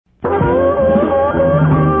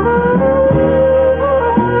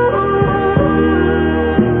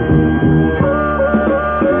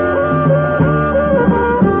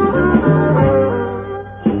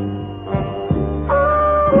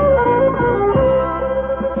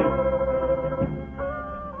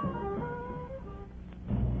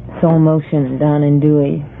Soul Motion, Don and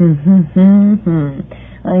Dewey.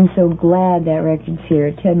 I'm so glad that record's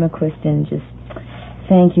here. Ted McQuiston, just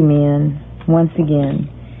thank you, man, once again.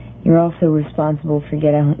 You're also responsible for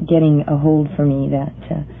getting a hold for me that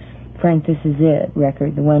Frank This Is It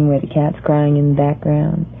record, the one where the cat's crying in the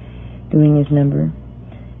background, doing his number.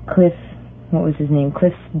 Cliff, what was his name?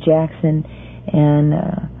 Cliff Jackson, and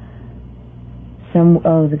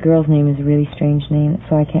the girl's name is a really strange name,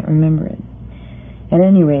 so I can't remember it. At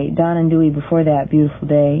any rate, Don and Dewey before that, Beautiful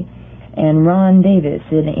Day, and Ron Davis,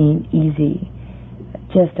 It Ain't Easy.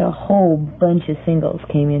 Just a whole bunch of singles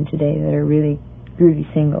came in today that are really groovy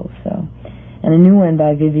singles, so. And a new one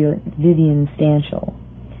by Vivian Stanshall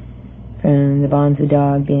from the Bonzo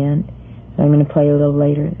Dog Band that I'm going to play a little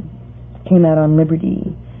later. It came out on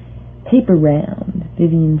Liberty. Paper Round,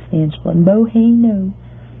 Vivian Stanshall, and Boheno.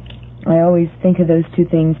 I always think of those two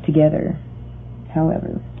things together,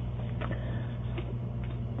 however.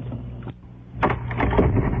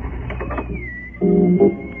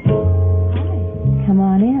 Come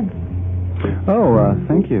on in. Oh,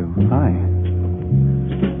 thank you. Hi.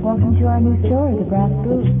 Welcome to our new store, the Brass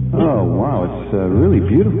Booth. Oh, wow, it's really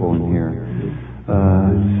beautiful in here.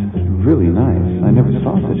 It's really nice. I never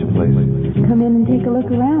saw such a place. Come in and take a look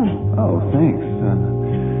around. Oh, thanks.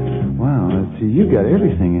 Wow, you got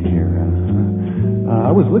everything in here. I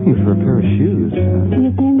was looking for a pair of shoes. You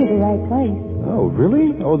came to the right place. Oh,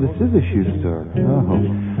 really? Oh, this is a shoe store. Oh,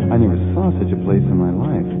 I never saw such a place in my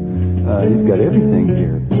life. You've got everything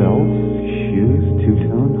here. Belts, shoes,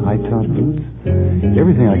 two-tone, high-top boots.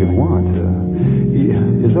 Everything I could want.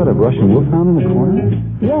 Is that a Russian wolfhound in the corner?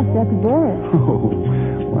 Yes, that's Boris. Oh,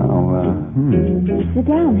 wow. Sit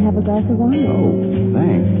down, have a glass of wine. Oh,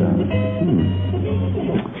 thanks.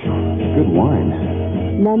 Good wine.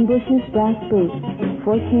 Nunbush's Brass Booth,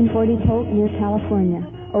 1440 Polk near California.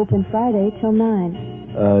 Open Friday till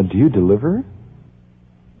 9. Do you deliver?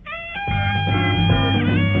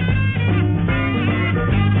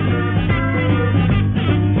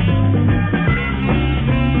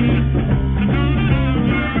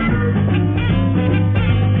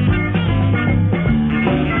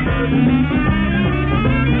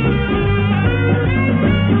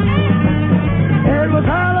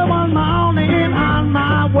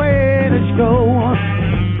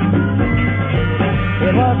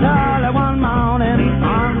 It was early one morning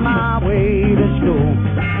on my way to school.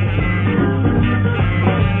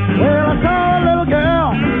 Well, I saw a little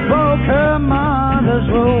girl broke her mother's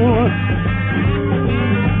rule.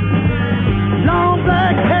 Long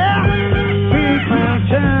black hair, big brown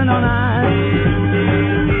turn on eyes.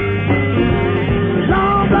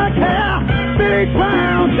 Long black hair, big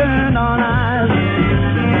brown turn on eyes.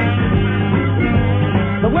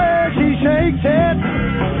 The way she shakes it,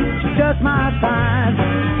 just my size.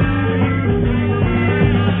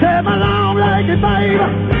 Said my long-legged baby,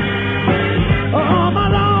 oh my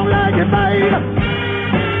long-legged baby.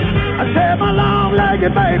 I said my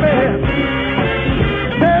long-legged baby,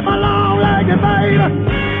 said my long-legged baby,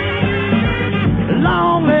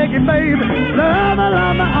 long-legged baby, love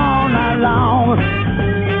me all night long.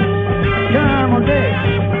 Come on, Dick.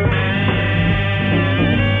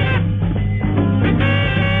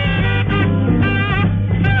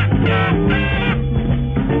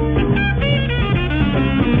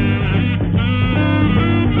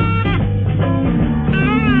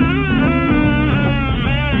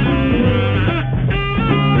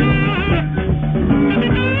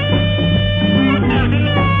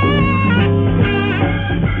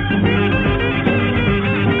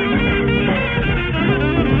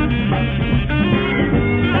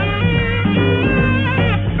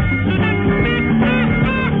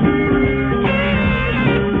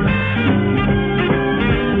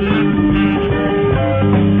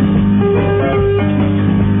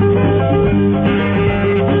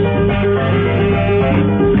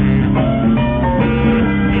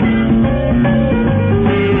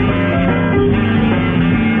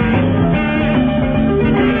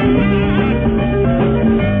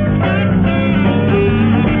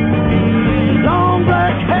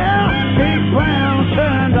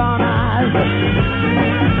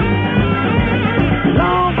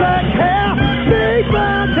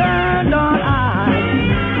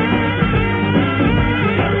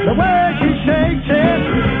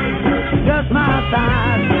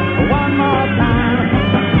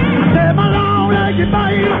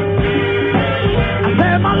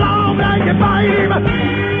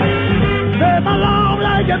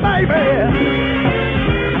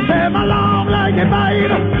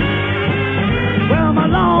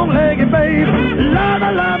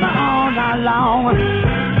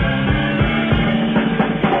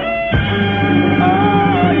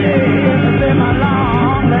 Oh, yeah.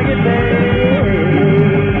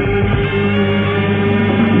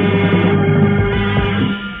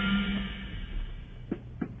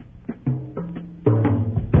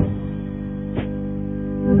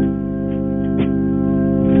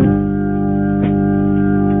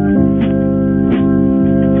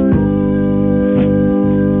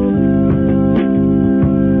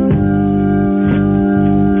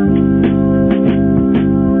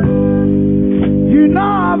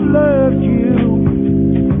 loved you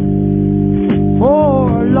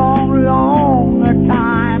for a long, long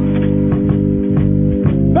time.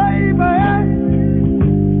 Baby,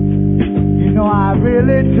 you know I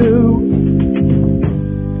really do.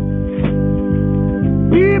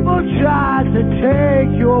 People try to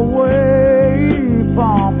take you away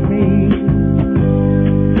from me,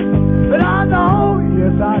 but I know,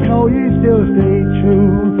 yes I know you still stay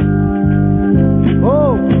true.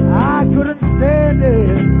 Oh, I couldn't stand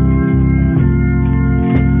it.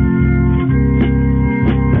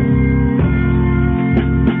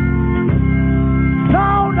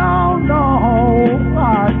 No, no, no, I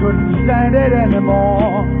couldn't stand it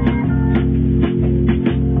anymore.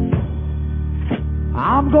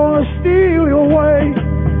 I'm gonna steal you away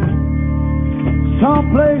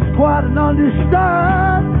someplace quiet and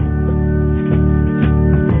undisturbed,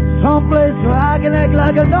 someplace where I can act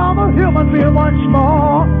like a normal human being once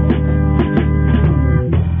more.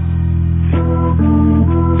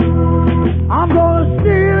 I'm gonna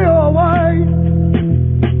steal you away.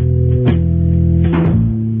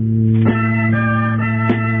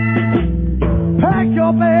 Pack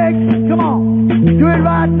your bags, come on, do it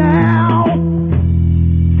right now.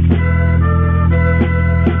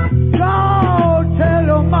 Go tell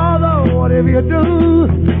your mother whatever you do.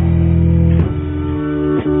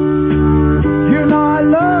 You know I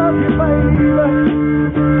love you, baby.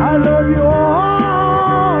 I love you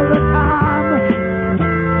all the time.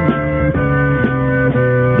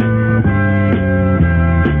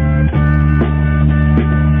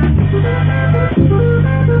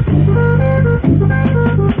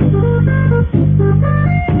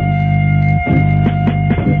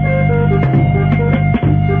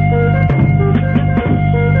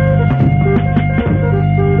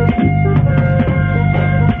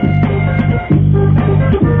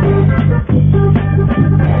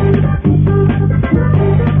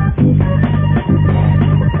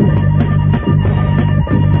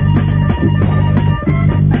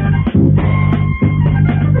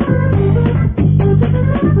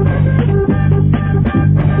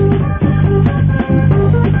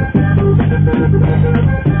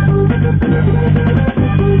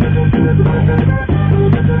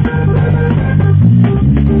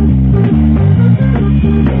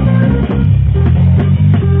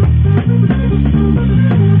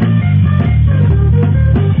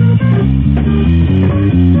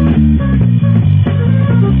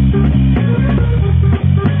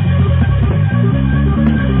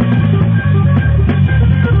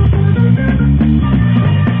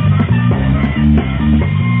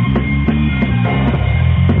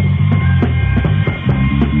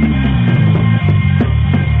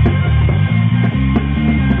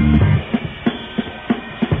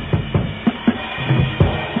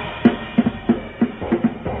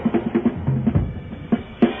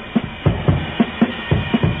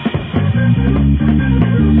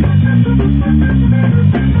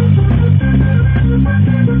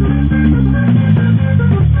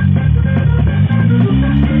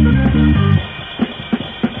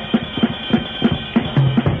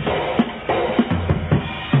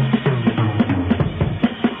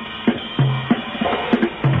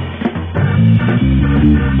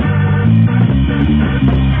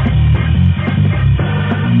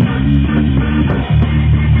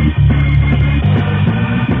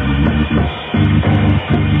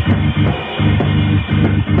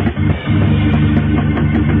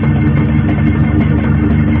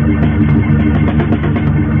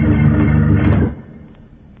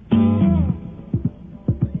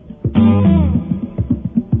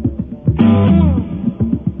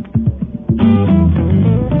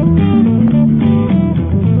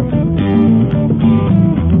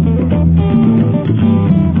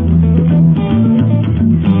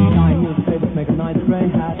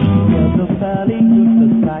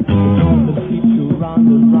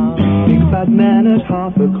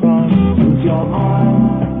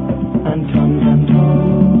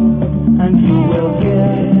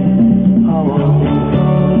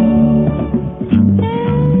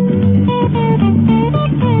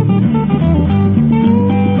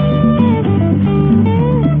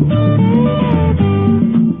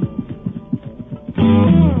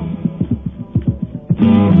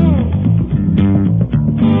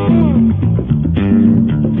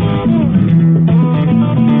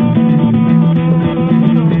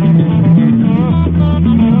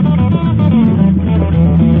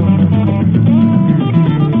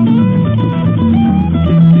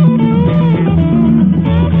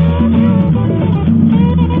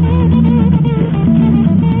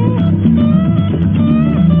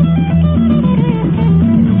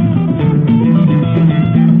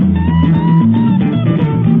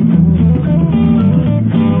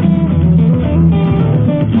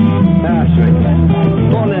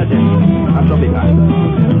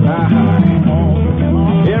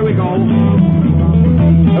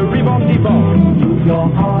 Use your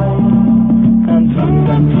heart and twist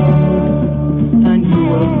and turn, and you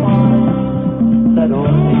will find that all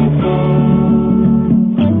is good.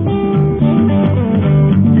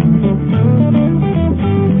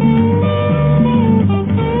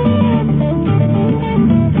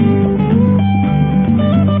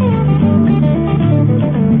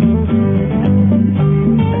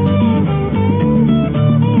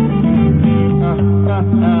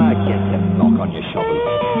 Get that knock on your shovel.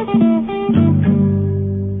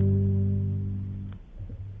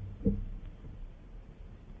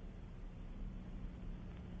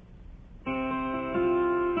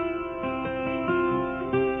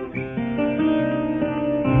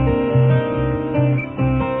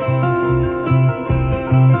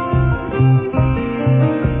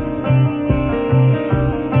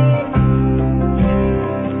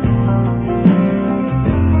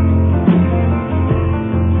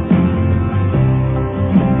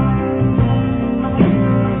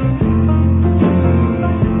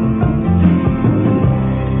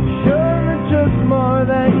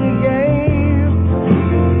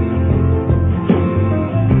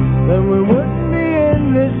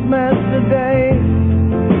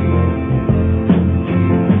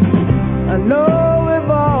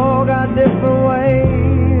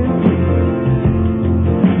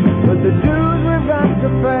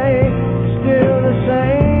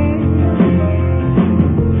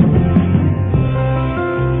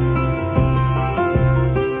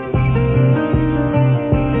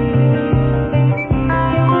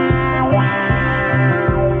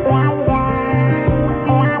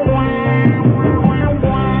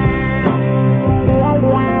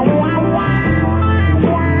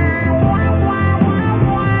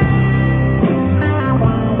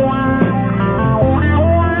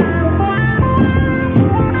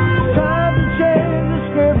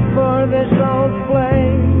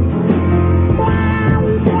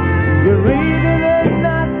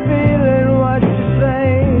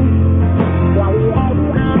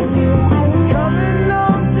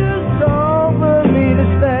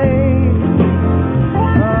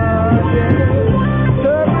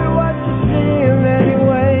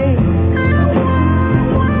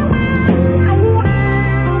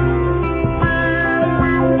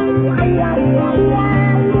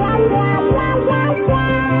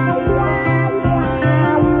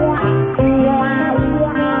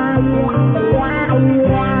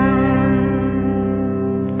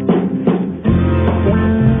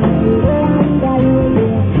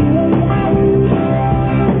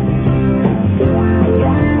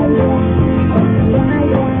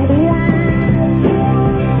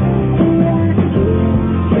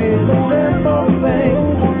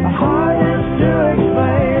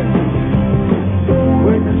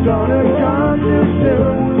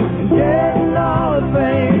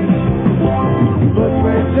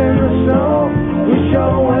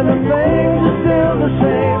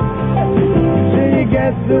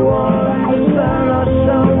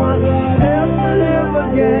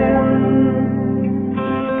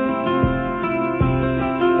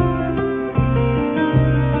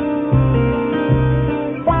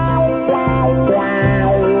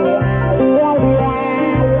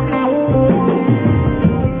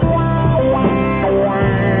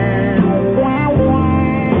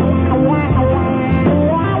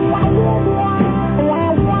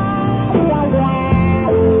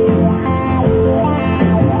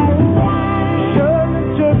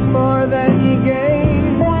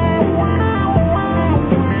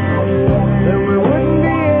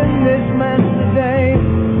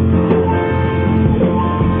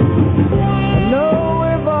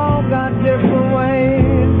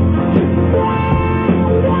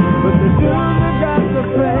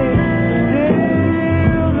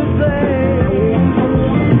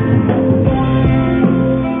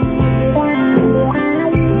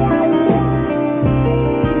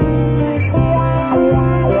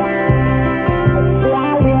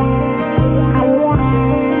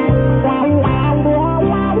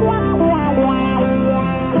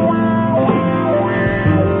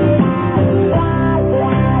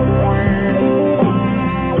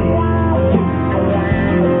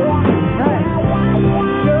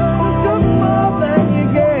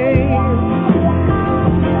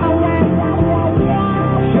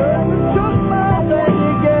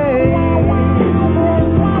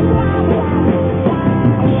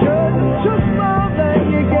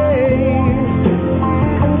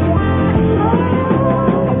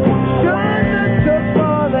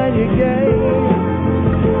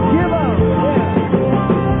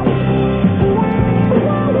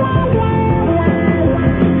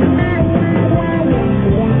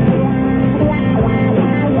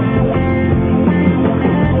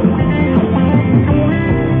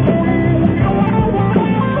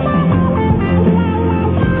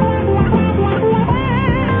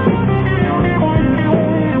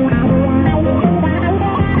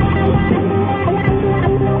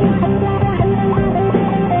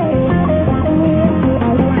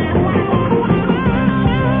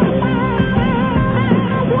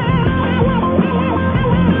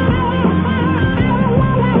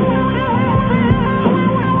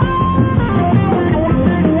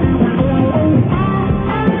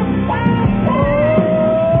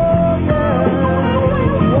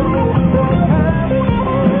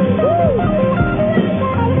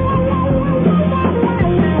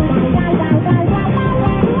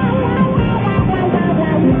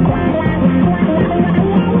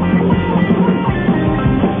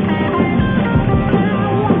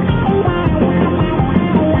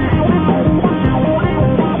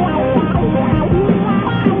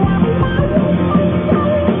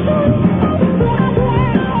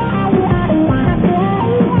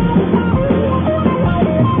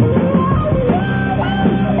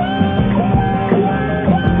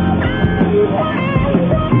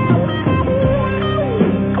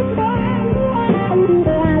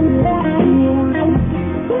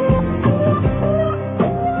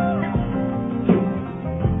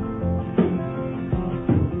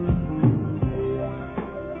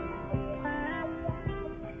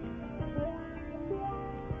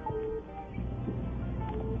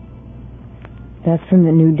 That's from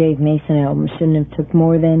the new Dave Mason album. Shouldn't have took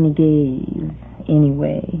more than you gave.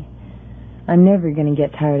 Anyway, I'm never going to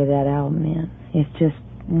get tired of that album, man. It's just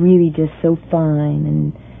really just so fine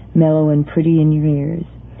and mellow and pretty in your ears.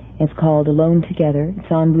 It's called Alone Together.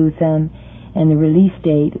 It's on Blue Thumb, and the release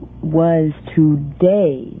date was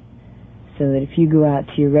today. So that if you go out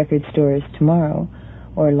to your record stores tomorrow,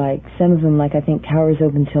 or like some of them, like I think Tower's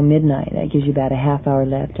open till midnight. That gives you about a half hour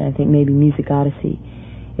left, and I think maybe Music Odyssey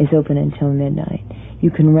is open until midnight. You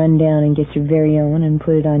can run down and get your very own and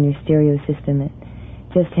put it on your stereo system and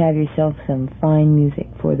just have yourself some fine music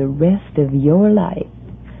for the rest of your life,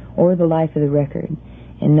 or the life of the record.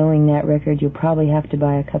 And knowing that record, you'll probably have to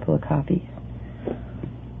buy a couple of copies.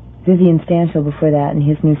 Vivian Stanshall before that, and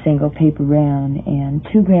his new single, Paper Round, and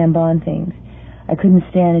 2 Graham Bond things. I couldn't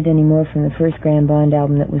stand it anymore from the first Graham Bond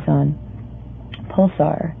album that was on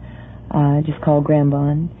Pulsar, just called Graham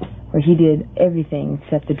Bond, where he did everything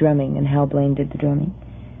except the drumming, and Hal Blaine did the drumming.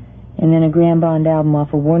 And then a Graham Bond album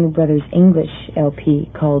off of Warner Brothers English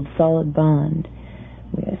LP called Solid Bond,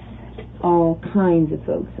 with all kinds of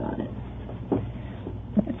folks on it.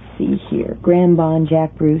 Let's see here. Graham Bond,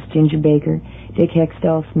 Jack Bruce, Ginger Baker, Dick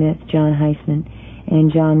Hextall Smith, John Heisman,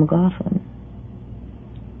 and John McLaughlin.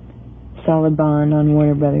 Solid Bond on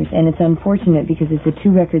Warner Brothers. And it's unfortunate because it's a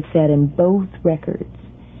 2-record set, and both records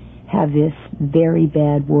have this very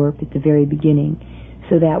bad warp at the very beginning.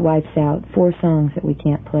 So that wipes out 4 songs that we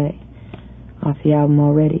can't play off the album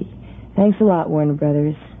already. Thanks a lot, Warner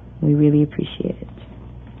Brothers. We really appreciate it.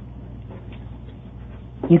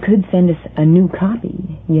 You could send us a new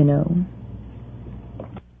copy, you know.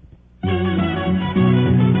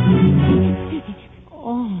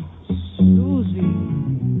 Oh, Susie.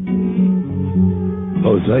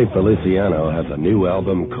 Jose Feliciano has a new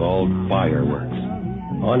album called Fireworks.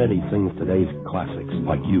 On it, he sings today's classics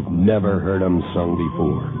like you've never heard them sung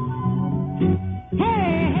before.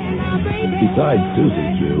 Besides Susie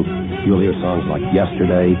Q, you'll hear songs like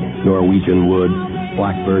Yesterday, Norwegian Wood,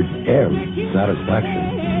 Blackbird, and Satisfaction.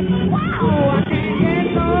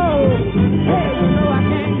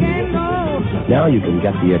 Now you can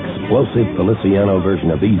get the explosive Feliciano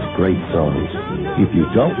version of these great songs. If you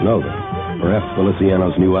don't know them, perhaps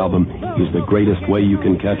Feliciano's new album is the greatest way you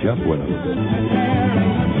can catch up with him.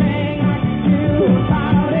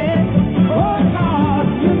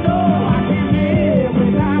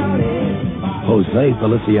 Jose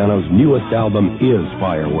Feliciano's newest album is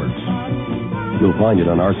Fireworks. You'll find it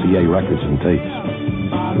on RCA Records and Tapes.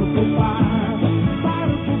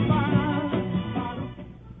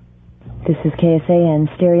 This is KSAN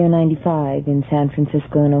Stereo 95 in San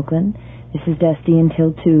Francisco and Oakland. This is Dusty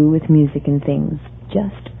until 2 with music and things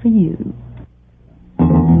just for you.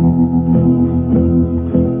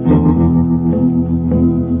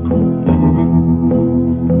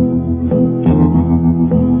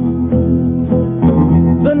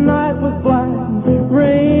 The night was black,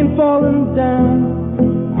 rain falling down.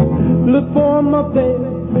 Look for my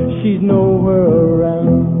baby, she's nowhere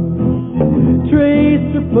around.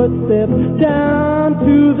 Trace her footsteps down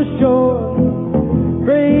to the shore.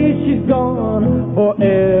 Afraid she's gone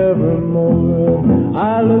forevermore.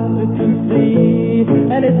 I looked at the sea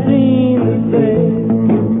and it seemed to say,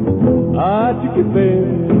 I took your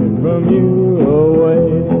baby from you away.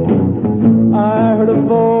 I heard a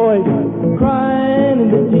voice crying in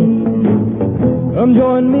the deep, come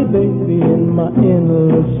join me, baby, in my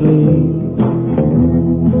endless sleep.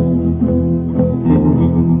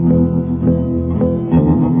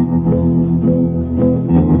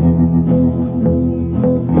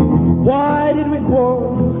 Why did we quarrel?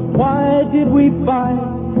 Why did we fight?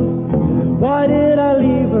 Why did I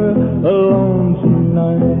leave her alone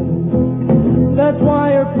tonight? That's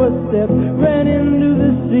why her footsteps ran into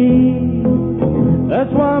the sea.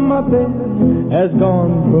 That's why my baby has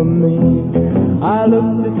gone from me. I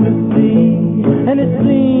looked at the sea and it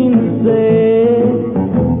seemed to say,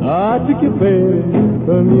 I took your baby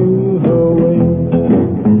from you away.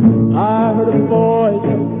 I heard a voice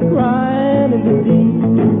crying in the deep,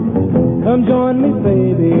 come join me,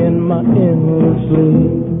 baby, in my endless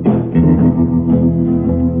sleep.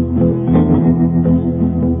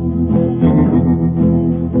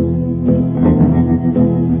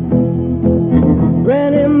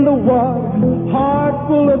 Ran in the water, heart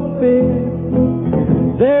full of fear.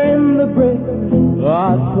 There in the breakers,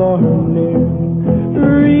 I saw her near.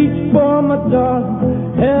 Reached for my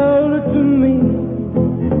darling, held her to me,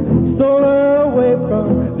 stole her away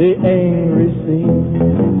from the angry sea.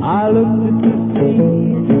 I looked at the sea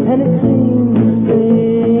and it seemed to say,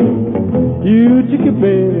 you took your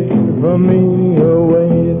baby from me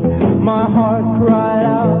away. My heart cried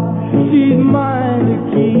out, she's mine to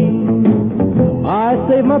keep. I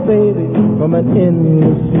saved my baby from an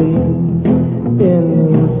endless sleep,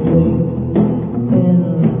 endless sleep,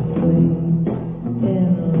 endless sleep,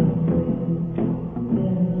 endless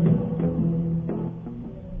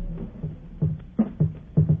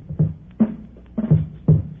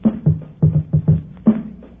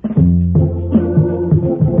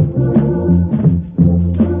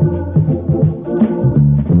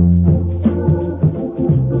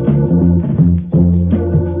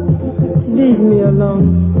leave me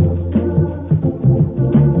alone.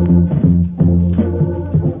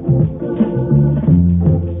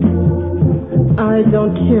 I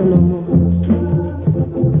don't care no more.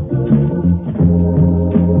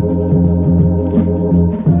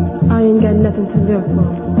 I ain't got nothing to live for.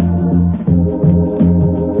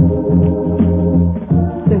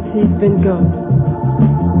 Since he's been gone,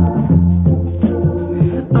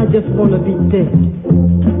 I just want to be dead.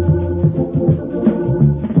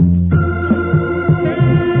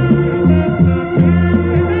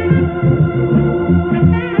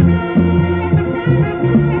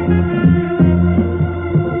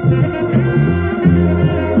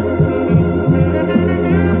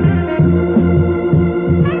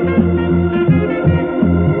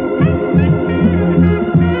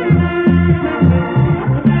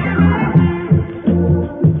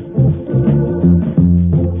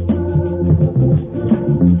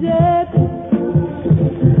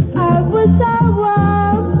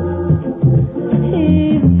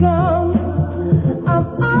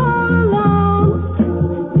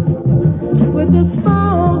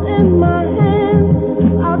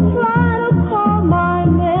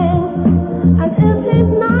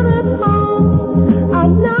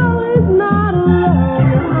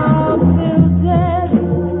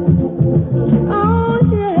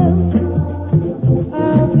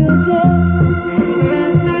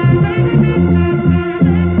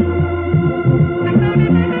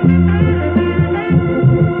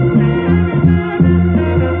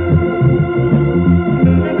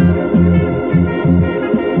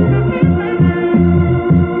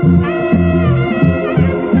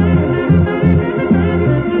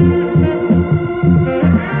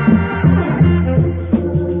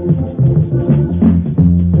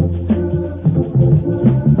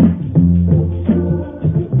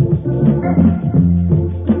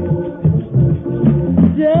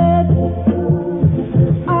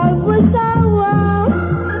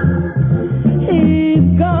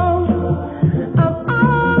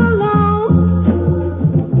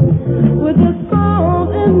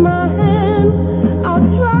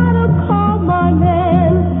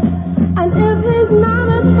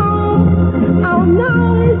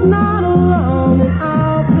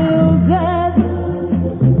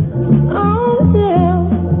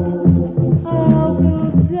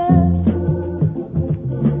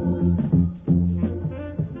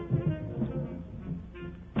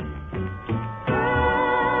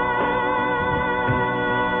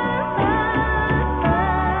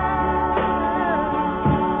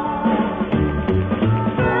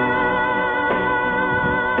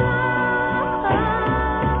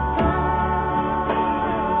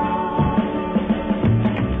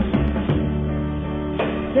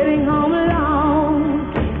 Sitting home alone,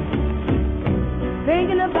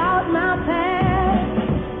 thinking about my past,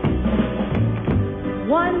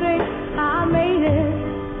 wondering how I made it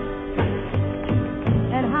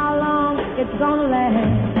and how long it's gonna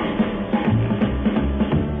last.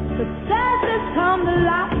 Successes come to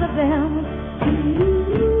lots of them,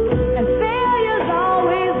 and failure's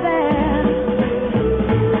always there.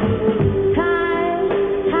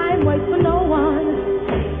 Time waits for no one,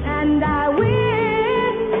 and I wish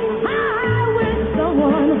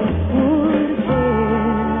someone would care.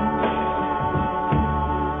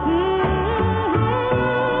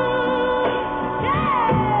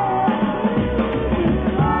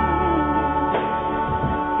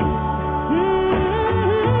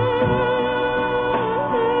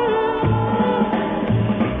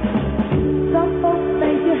 Some folks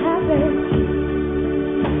think you're happy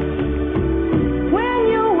when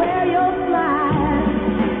you wear your smile.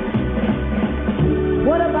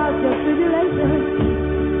 What about your tribulation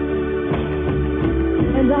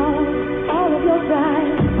and all of your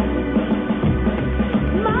pride?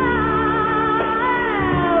 Smile,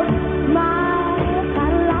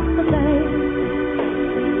 got lots of things.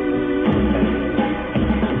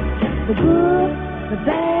 The good, the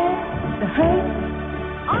bad, the hurt,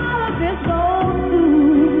 all of this goes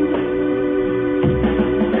through.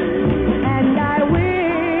 And I wish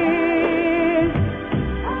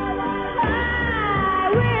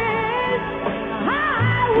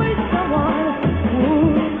someone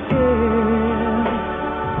would care.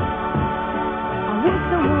 I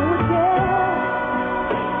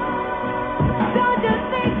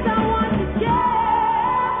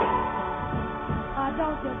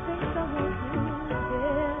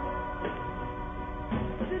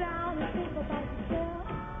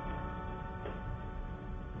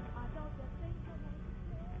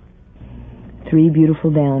Three Beautiful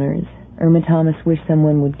Downers. Irma Thomas, Wish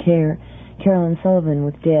Someone Would Care. Carolyn Sullivan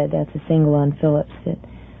with Dead. That's a single on Phillips that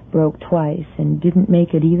broke twice and didn't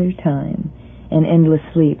make it either time. And Endless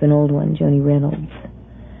Sleep, an old one, Joni Reynolds.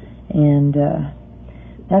 And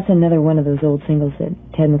that's another one of those old singles that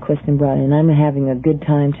Ted McQuiston brought in. I'm having a good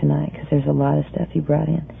time tonight because there's a lot of stuff he brought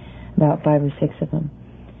in, about 5 or 6 of them.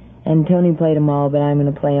 And Tony played them all, but I'm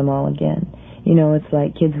going to play them all again. You know, it's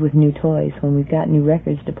like kids with new toys. When we've got new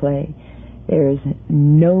records to play, there's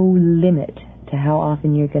no limit to how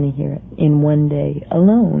often you're going to hear it in one day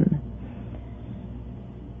alone.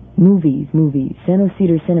 Movies. San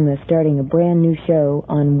Cedar Cinema starting a brand new show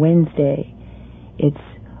on Wednesday. It's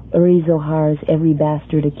Uri Zohar's Every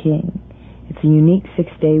Bastard a King. It's a unique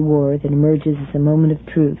 6-day war that emerges as a moment of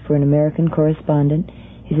truth for an American correspondent,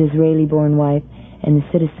 his Israeli-born wife, and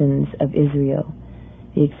the citizens of Israel.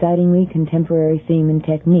 The excitingly contemporary theme and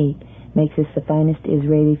technique makes this the finest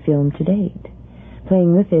Israeli film to date.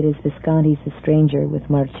 Playing with it is Visconti's The Stranger with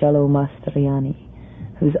Marcello Mastroianni,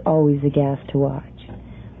 who's always a gas to watch.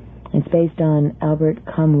 It's based on Albert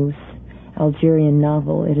Camus' Algerian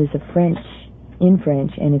novel. It is in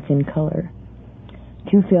French, and it's in color.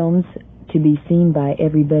 2 films to be seen by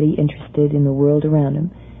everybody interested in the world around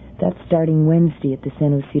them. That's starting Wednesday at the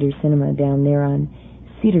San Cedar Cinema down there on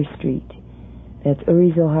Cedar Street. That's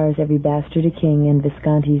Uri Zohar's Every Bastard a King and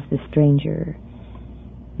Visconti's The Stranger.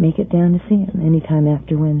 Make it down to see him anytime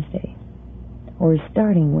after Wednesday, or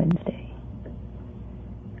starting Wednesday.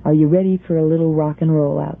 Are you ready for a little rock and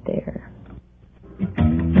roll out there?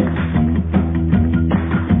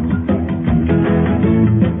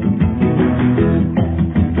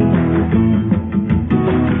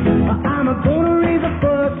 I'm a gonna raise a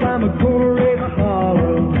fuss, I'm a gonna raise a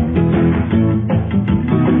holler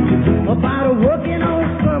about a working all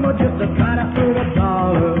summer just to try to earn a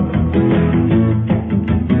dollar.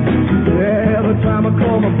 Every time I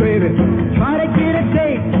call my baby, try to get a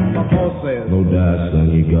date, my boss says, no doubt,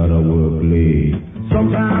 son, you gotta work late.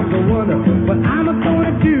 sometimes I wonder what I'm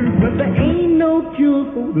gonna do, but there ain't no cure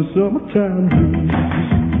for the summertime blues.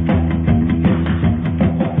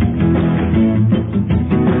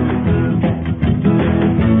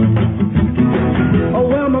 Oh,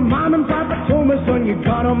 well, my mom and papa told me, son, you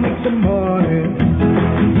gotta make some money.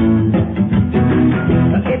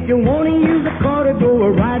 If you wanna use a car to go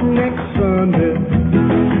right next Sunday.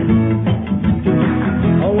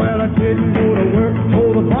 Oh, well, I didn't go to work,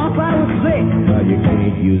 told the boss I was sick. Now you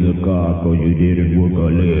can't use a car cause you didn't work a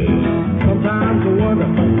leg. Sometimes I wonder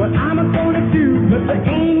what I'm gonna do, but there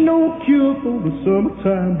ain't no cure for the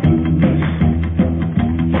summertime blues.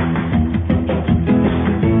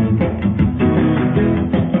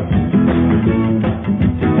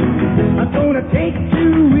 I'm gonna take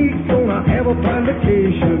 2 weeks, gonna have a fun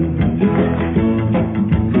vacation.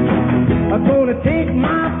 I'm gonna take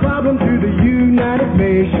my problem to the United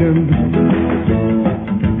Nations.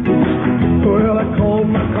 Well, I called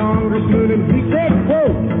my congressman and he said, whoa,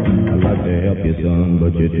 I'd like to help you, son,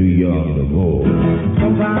 but you're too young to vote.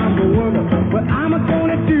 sometimes I wonder what I'm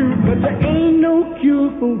gonna do, but there ain't no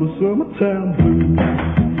cure for the summertime blues.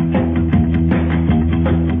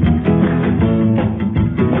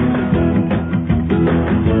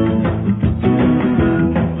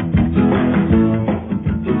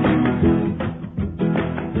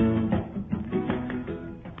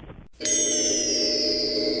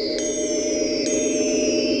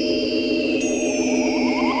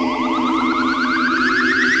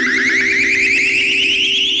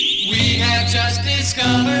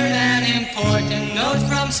 Discovered an important note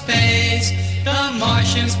from space. The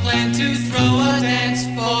Martians plan to throw a dance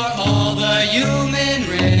for all the human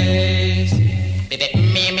race.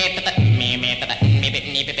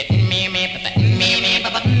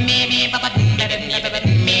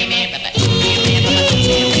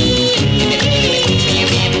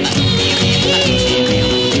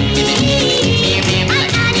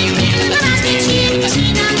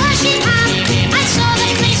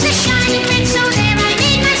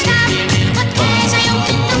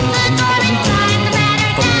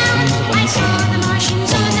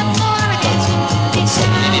 It's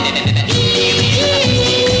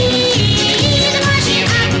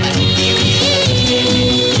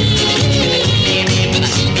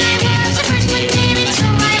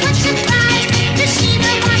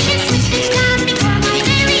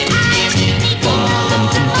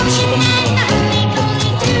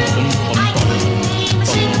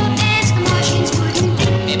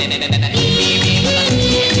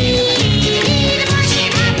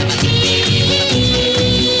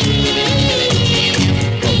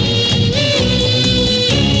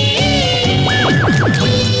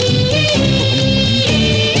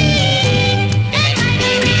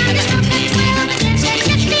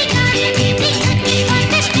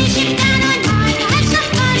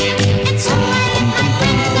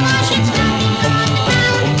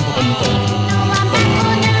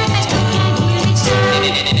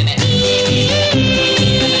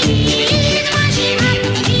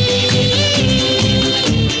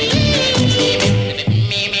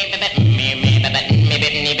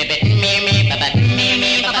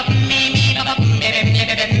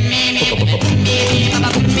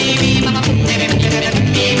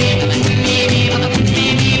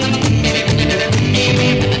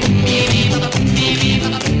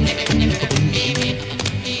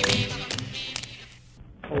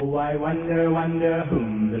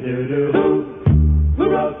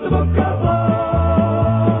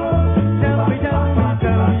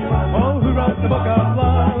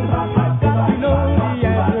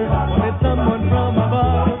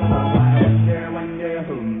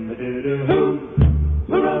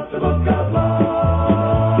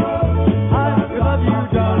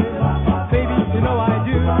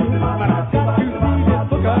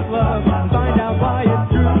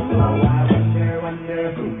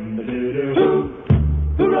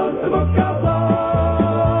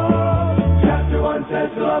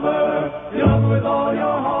with all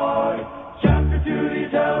your heart. Chapter 2, you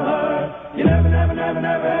tell her, you never, never, never,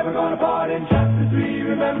 never, ever gonna part. In chapter 3,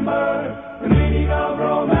 remember the meaning of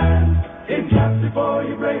romance. In chapter 4,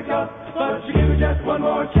 you break up, but you give it just one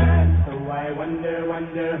more chance. So I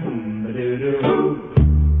wonder,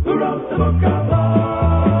 who wrote the book of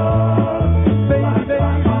love? Baby, baby,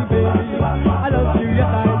 baby, I love you, yes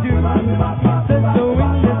I do. Said so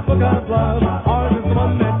in this book of love, ours is the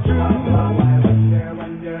one that's true. I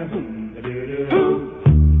wonder,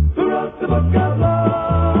 who wrote the book of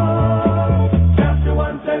love? Chapter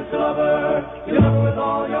 1 says to lover, you love with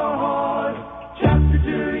all your heart. Chapter 2,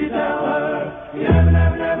 you tell her, you never,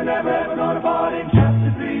 never, never, never, ever gonna part. In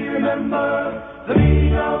chapter 3, remember the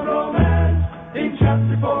meaning of romance. In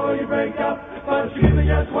chapter 4, you break up, but you give me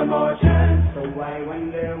just one more chance. So I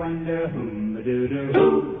wonder,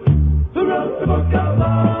 who wrote the book of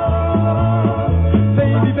love?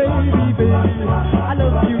 Baby, baby, baby, I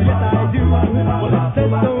love you, yes I do. Well, it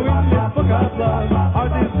says so in this book of love,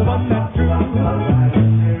 ours is the one that's true. I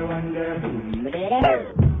wonder,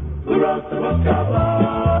 who wrote the book of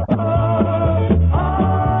love? I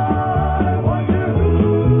wonder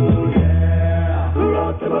who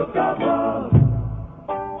wrote the book of love?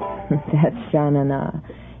 That's Sha-Na-Na,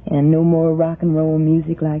 and no more rock and roll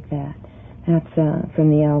music like that. That's from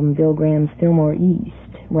the album Bill Graham's Fillmore East.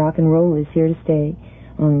 Rock and roll is here to stay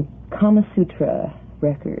on Kama Sutra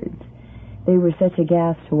Records. They were such a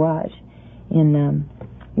gas to watch in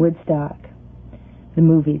Woodstock, the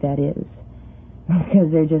movie that is, because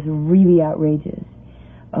they're just really outrageous.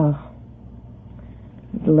 Oh,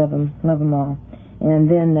 love them all. And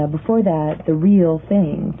then before that, The Real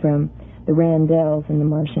Thing from the Randells and the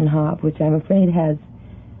Martian Hop, which I'm afraid has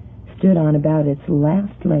stood on about its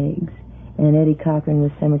last legs, and Eddie Cochran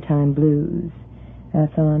with Summertime Blues.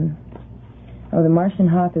 That's on, the Martian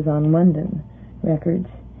Hop is on London Records,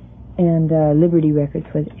 and Liberty Records,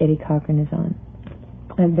 what Eddie Cochran is on.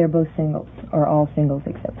 And they're both singles, or all singles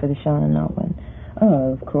except for the Sha-Na-Na one.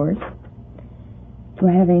 Oh, of course. Do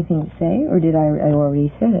I have anything to say, or did I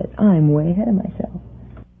already said it? I'm way ahead of myself.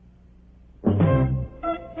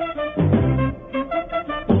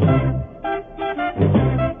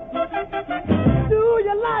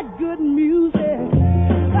 Good music,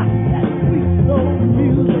 that sweet soul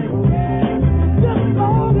music, just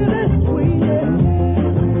long as it's sweet,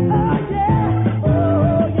 oh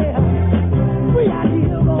yeah, we out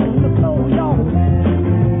here on the floor, y'all,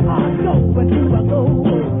 I know where I go,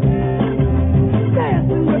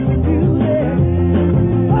 dancing with the music,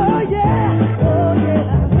 oh yeah,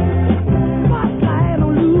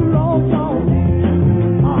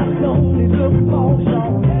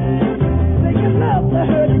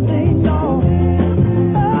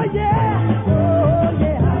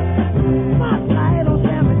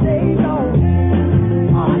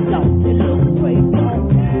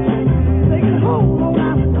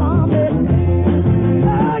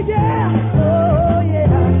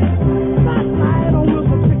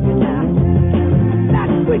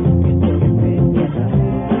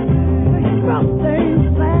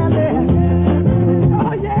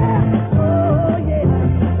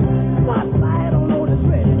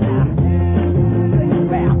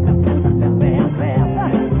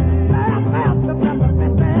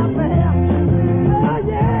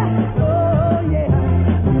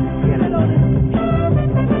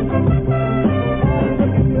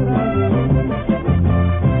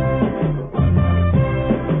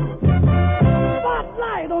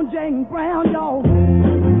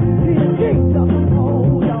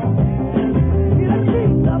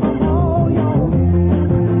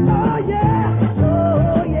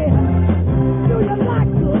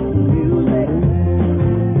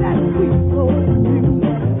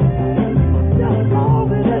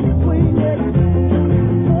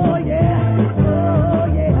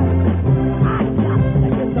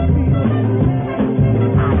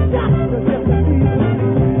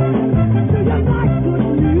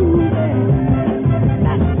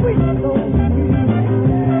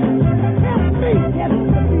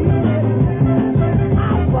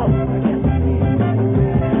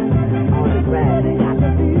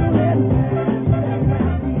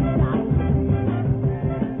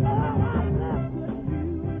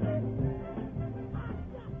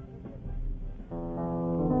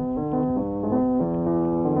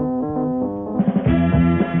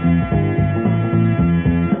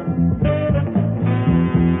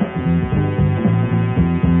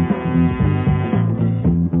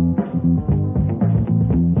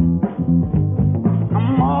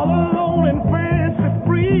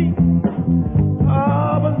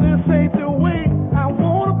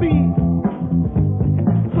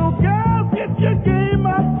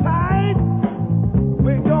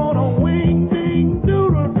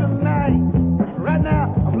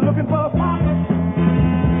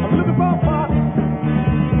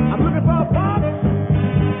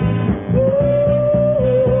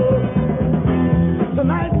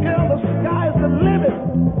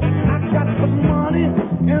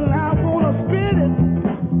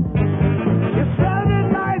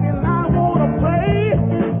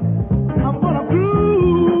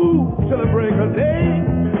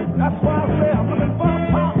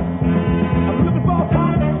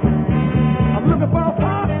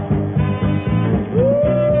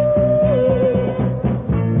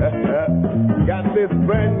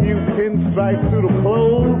 pinstripes through the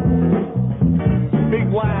clothes, big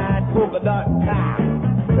wide polka dot tie,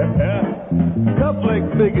 cuff like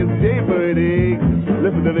thick as jaybird eggs.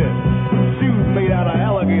 Listen to this, shoes made out of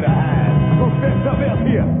alligator hide. So set something else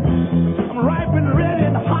here. I'm ripe and ready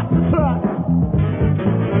and hot to trot,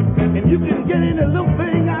 and you can get any little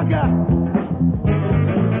thing I got.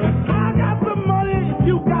 I got the money,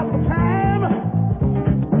 you got the time.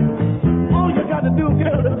 All you got to do,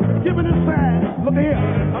 girl, is give me the sign. Look here,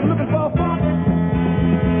 I'm looking for a party.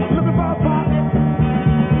 I'm looking for a party.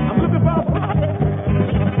 I'm looking for a party.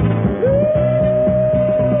 Ooh,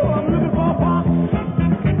 I'm looking for a party.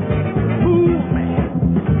 Ooh, man.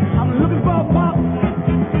 I'm looking for a party.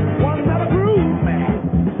 One that'll groove, man.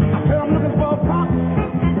 I said I'm looking for a party.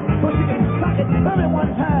 So she can suck it, tell me one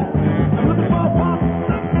time. I'm looking for a party.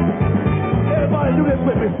 Everybody do this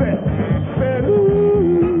with me, say,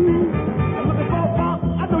 ooh. I'm looking for a party.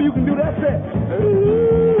 I know you can do that, say, ooh.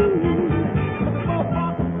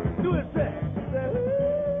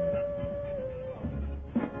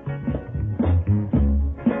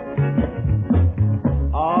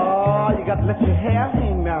 Let your hair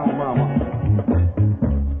hang down, mama.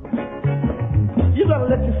 You gotta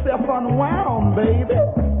let yourself unwound, baby.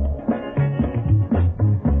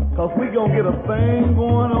 Cause we gonna get a thing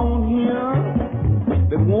going on here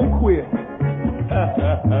that won't quit.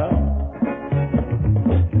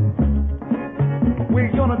 We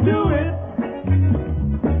gonna do it.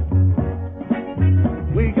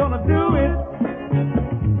 We gonna do it.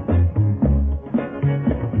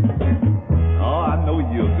 Oh, I know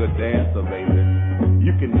you're a good dancer, baby.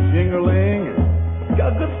 You can jingling and got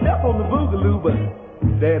a good step on the boogaloo, but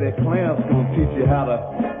Daddy Clarence gonna teach you how to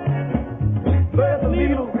thread the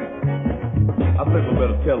needle. I think we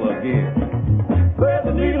better tell her again. Thread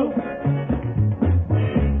the needle.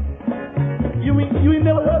 You ain't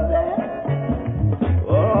never heard of that?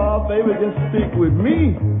 Oh, baby, just stick with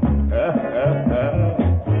me.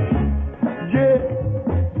 Yeah.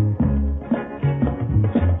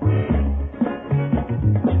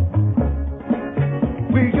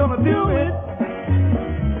 We gonna do it.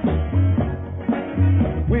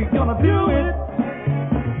 We gonna do it.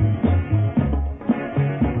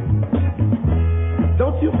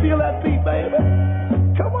 Don't you feel that beat, baby?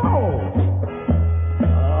 Come on.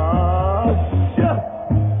 Oh, shucks.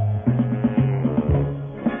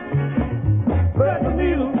 Thread the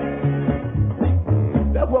needle.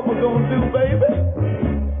 That's what we're gonna do, baby.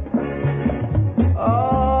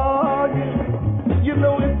 Oh, you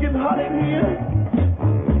know it's getting hot in here.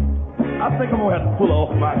 I think I'm gonna have to pull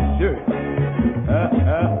off my shirt.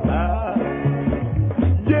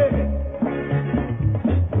 Yeah.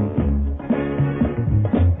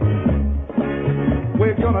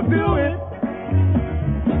 We're gonna do it.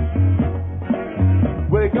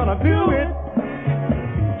 We're gonna do it.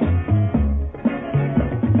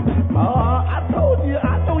 I told you, I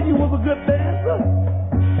know you was a good dancer.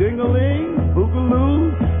 Shingling,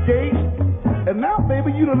 boogaloo, skate, and now,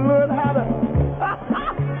 baby, you done learned how to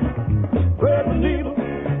thread the needle.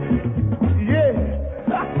 Yeah.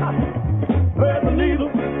 Thread the needle.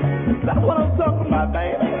 That's what I'm talking about,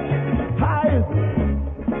 baby. How is it?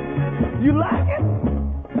 You like it?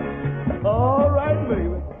 All right,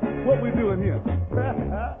 baby. What we doing here? Thread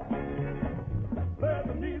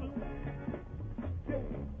the needle.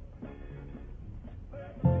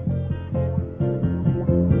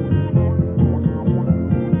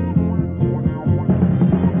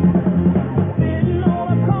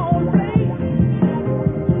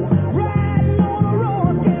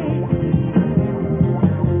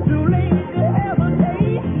 Too late to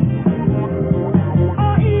hesitate,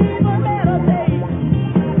 or even meditate.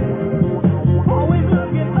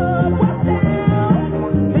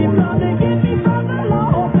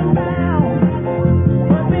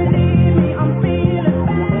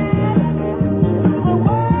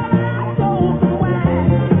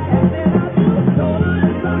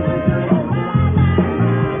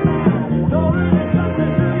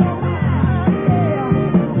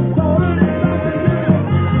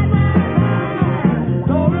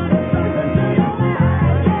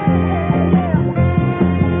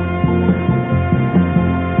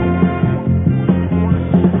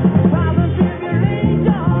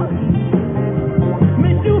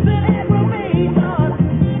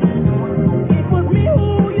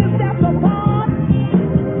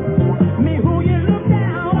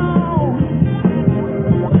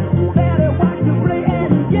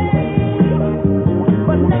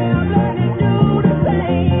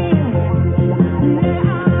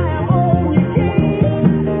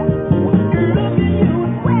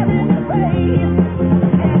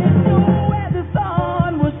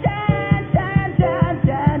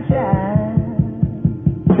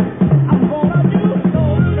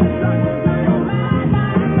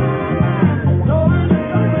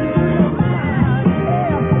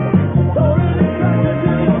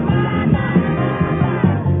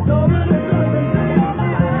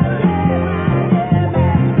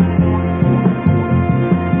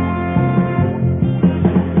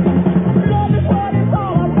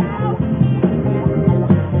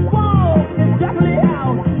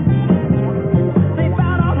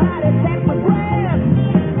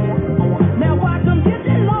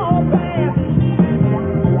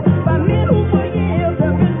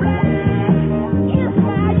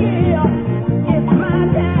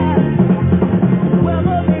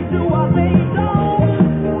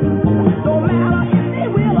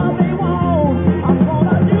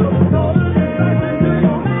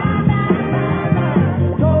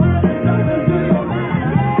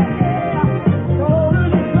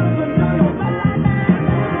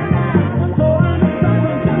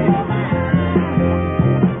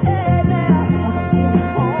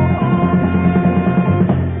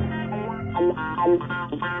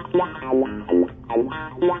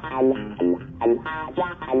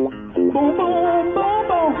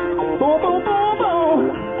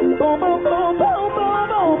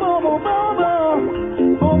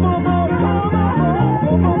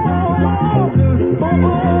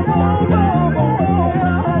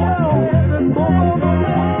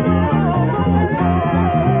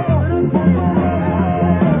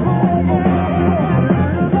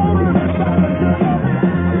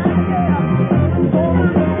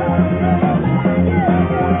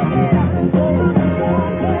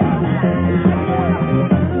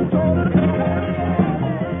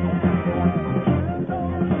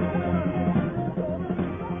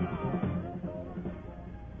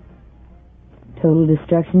 Total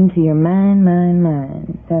Destruction to Your Mind, Mind,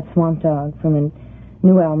 Mind. That's Swamp Dogg from a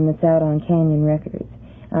new album that's out on Canyon Records.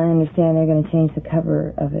 I understand they're going to change the cover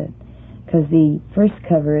of it, because the first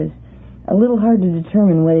cover is a little hard to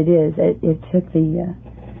determine what it is. It took the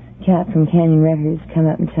cat from Canyon Records to come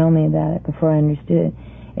up and tell me about it before I understood.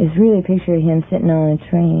 It's really a picture of him sitting on a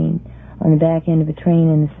train, on the back end of a train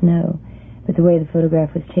in the snow, but the way the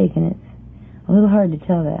photograph was taken, it's a little hard to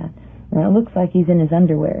tell that. Now, it looks like he's in his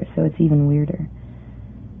underwear, so it's even weirder.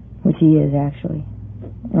 Which he is, actually,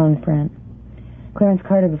 on the front. Clarence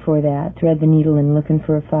Carter before that, Thread the Needle and Looking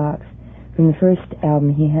for a Fox, from the first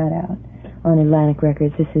album he had out on Atlantic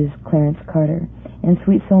Records. This is Clarence Carter. And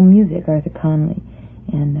Sweet Soul Music, Arthur Conley.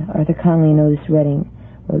 And Arthur Conley and Otis Redding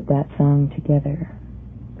wrote that song together.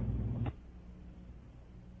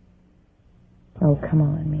 Oh, come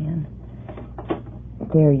on, man.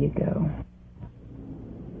 There you go.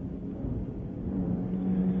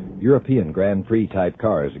 European Grand Prix type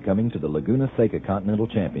cars are coming to the Laguna Seca Continental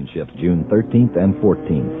Championships June 13th and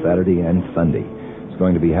 14th, Saturday and Sunday. It's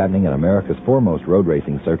going to be happening at America's foremost road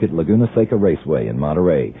racing circuit, Laguna Seca Raceway in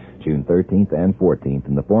Monterey, June 13th and 14th,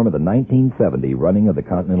 in the form of the 1970 running of the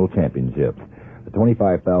Continental Championships. The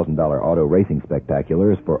 $25,000 auto racing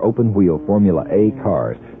spectacular is for open-wheel Formula A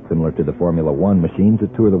cars, similar to the Formula One machines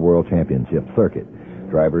that tour the World Championship circuit.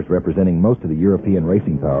 Drivers representing most of the European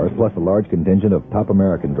racing powers, plus a large contingent of top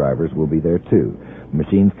American drivers, will be there too. The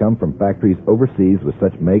machines come from factories overseas with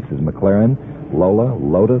such makes as McLaren, Lola,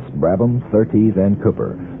 Lotus, Brabham, Surtees, and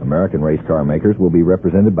Cooper. American race car makers will be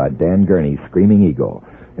represented by Dan Gurney's Screaming Eagle.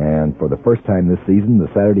 And for the first time this season,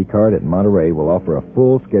 the Saturday card at Monterey will offer a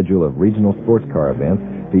full schedule of regional sports car events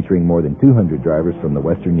featuring more than 200 drivers from the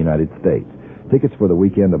western United States. Tickets for the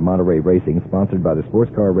weekend of Monterey Racing, sponsored by the Sports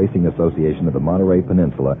Car Racing Association of the Monterey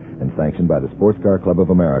Peninsula and sanctioned by the Sports Car Club of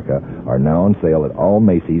America, are now on sale at all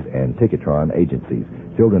Macy's and Ticketron agencies.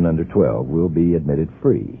 Children under 12 will be admitted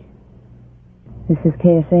free. This is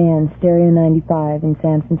KSAN Stereo 95 in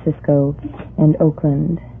San Francisco and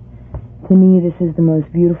Oakland. To me, this is the most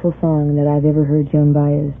beautiful song that I've ever heard Joan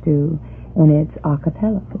Baez do, and it's a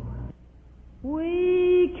cappella.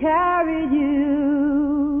 We carried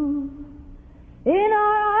you in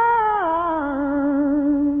our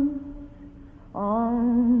arms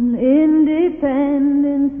on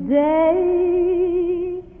Independence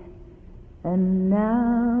Day, and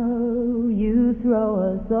now you throw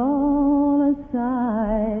us all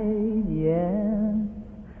aside, yeah,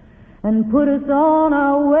 and put us on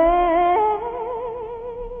our way.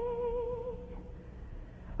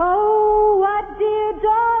 Oh, what dear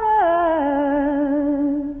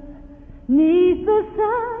daughter, 'neath the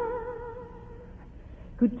sun,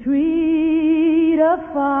 could treat a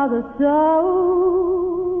father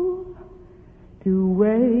so, to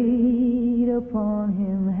wait upon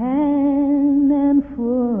him hand and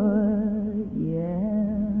foot,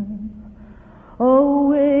 yeah.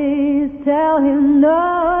 Always tell him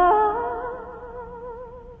no.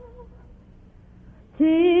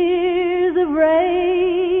 Tears of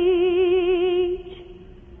rage,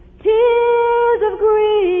 tears of grief,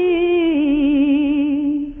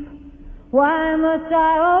 why must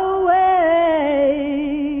I always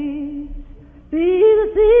be the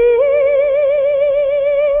thief?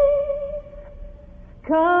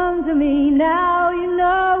 Come to me now, you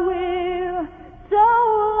know we're so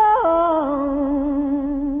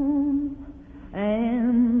alone,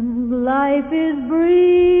 and life is brief.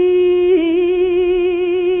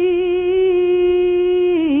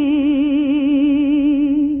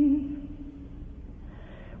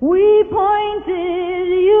 We pointed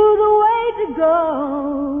you the way to go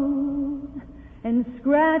and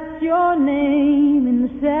scratched your name in the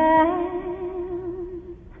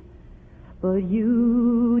sand, but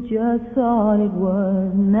you just thought it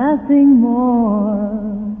was nothing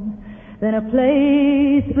more than a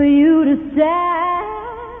place for you to stand.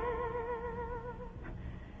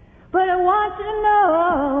 But I want you to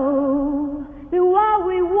know that while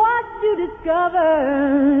we watched you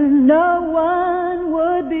discover no one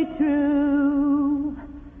would be true,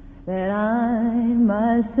 that I'm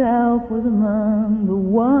my myself was among the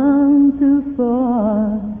ones who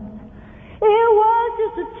thought it was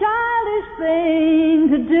just a childish thing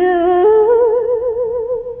to do.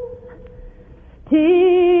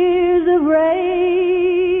 Tears of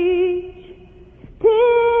rage,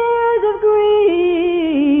 tears of grief.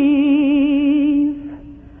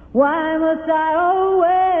 Why must I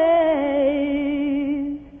always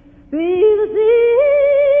be the thief?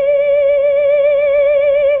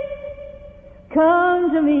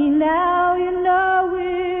 Come to me now, you know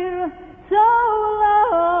we're so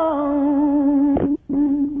alone,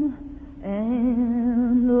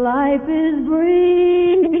 and life is brief.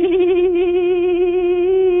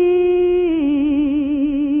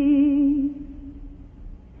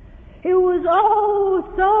 It was oh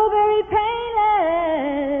so very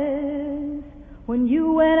painless when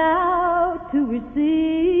you went out to receive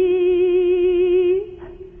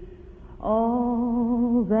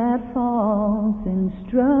all that false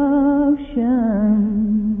instruction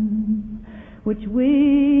which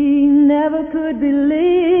we never could believe.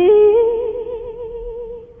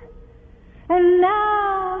 And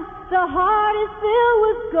now the heart is filled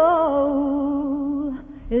with gold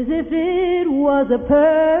as if it was a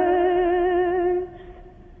purse.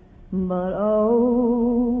 But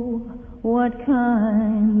oh, what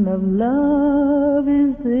kind of love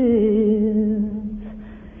is this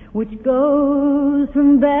which goes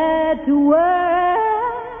from bad to worse?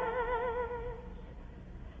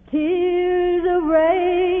 Tears of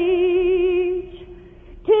rage,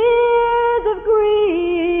 tears of grief.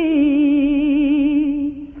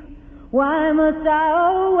 Why must I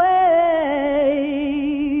always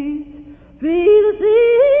be the thief?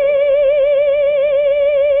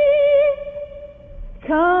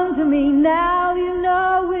 Come to me now, you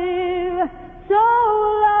know we're so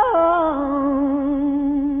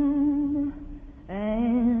alone,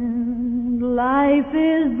 and life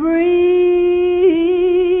is brief.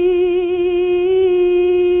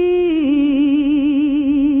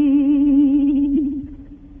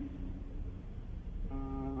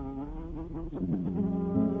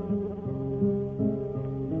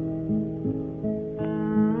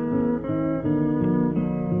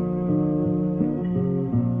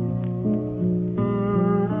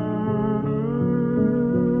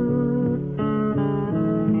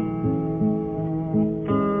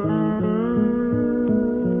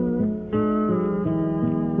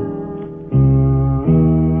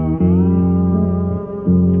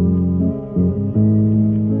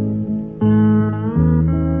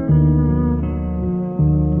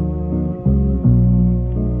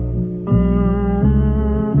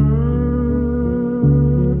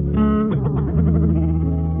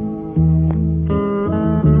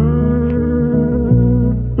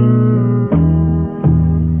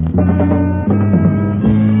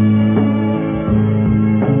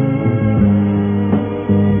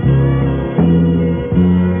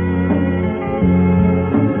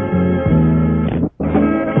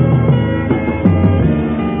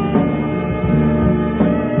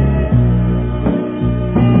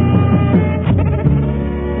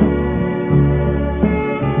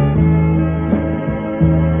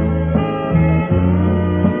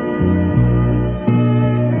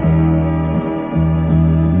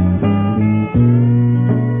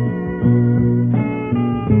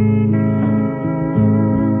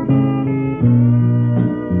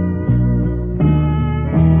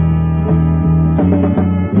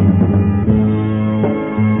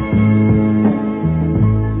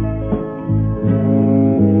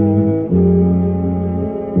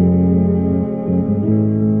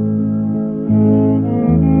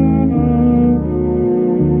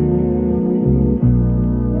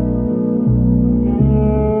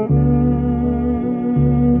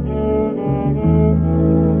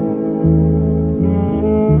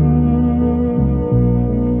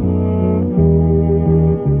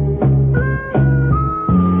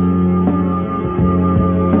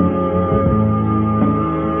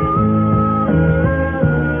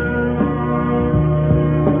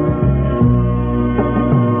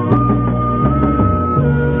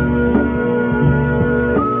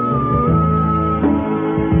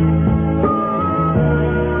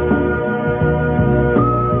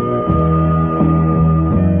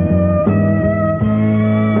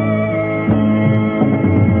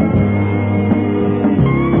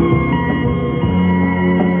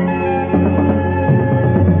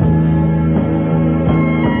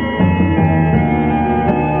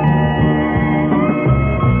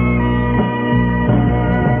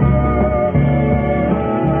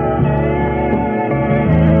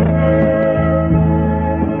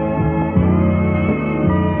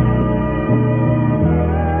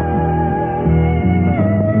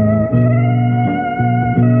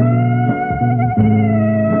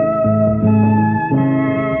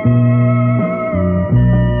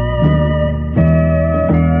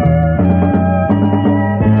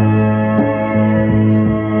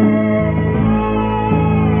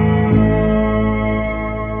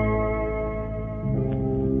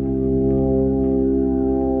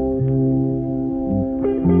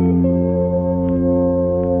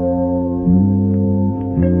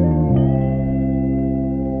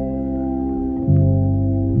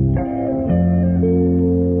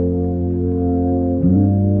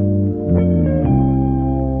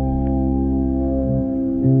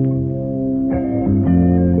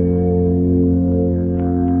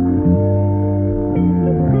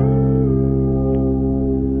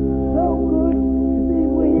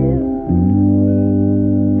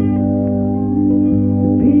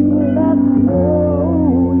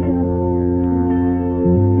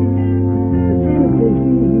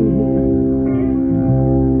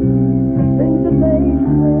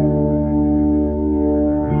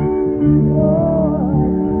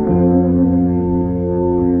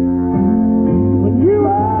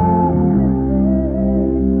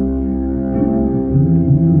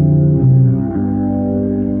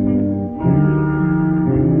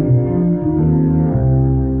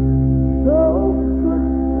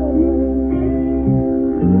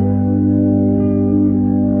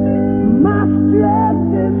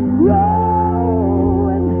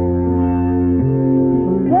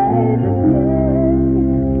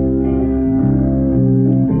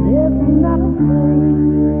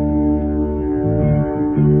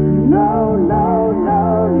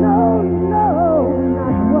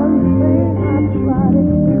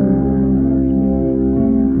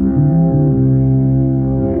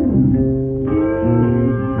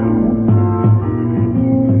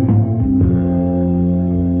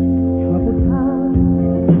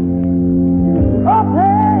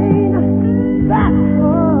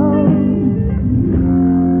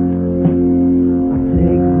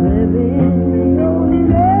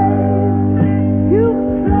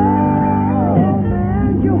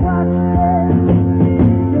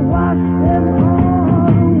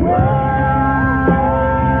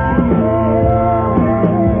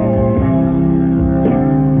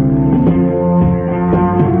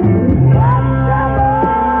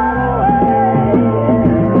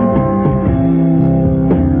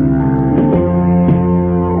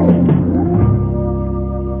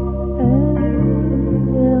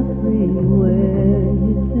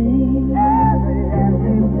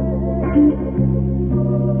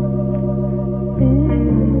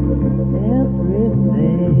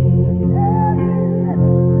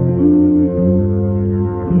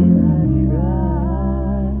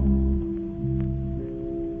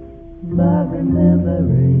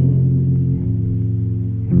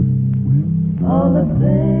 all the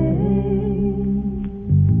things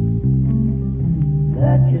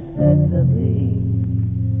that you said to me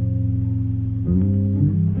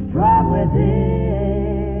from within.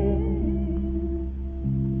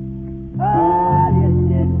 All you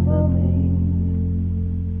did for me,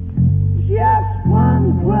 just one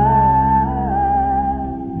word,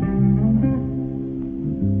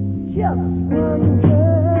 just one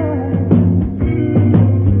word,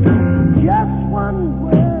 just one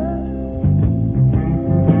word.